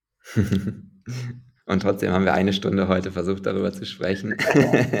 Und trotzdem haben wir eine Stunde heute versucht, darüber zu sprechen.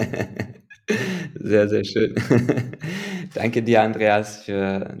 Sehr, sehr schön. Danke dir, Andreas,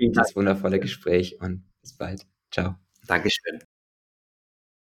 für Vielen Dank. das wundervolle Gespräch und bis bald. Ciao. Dankeschön.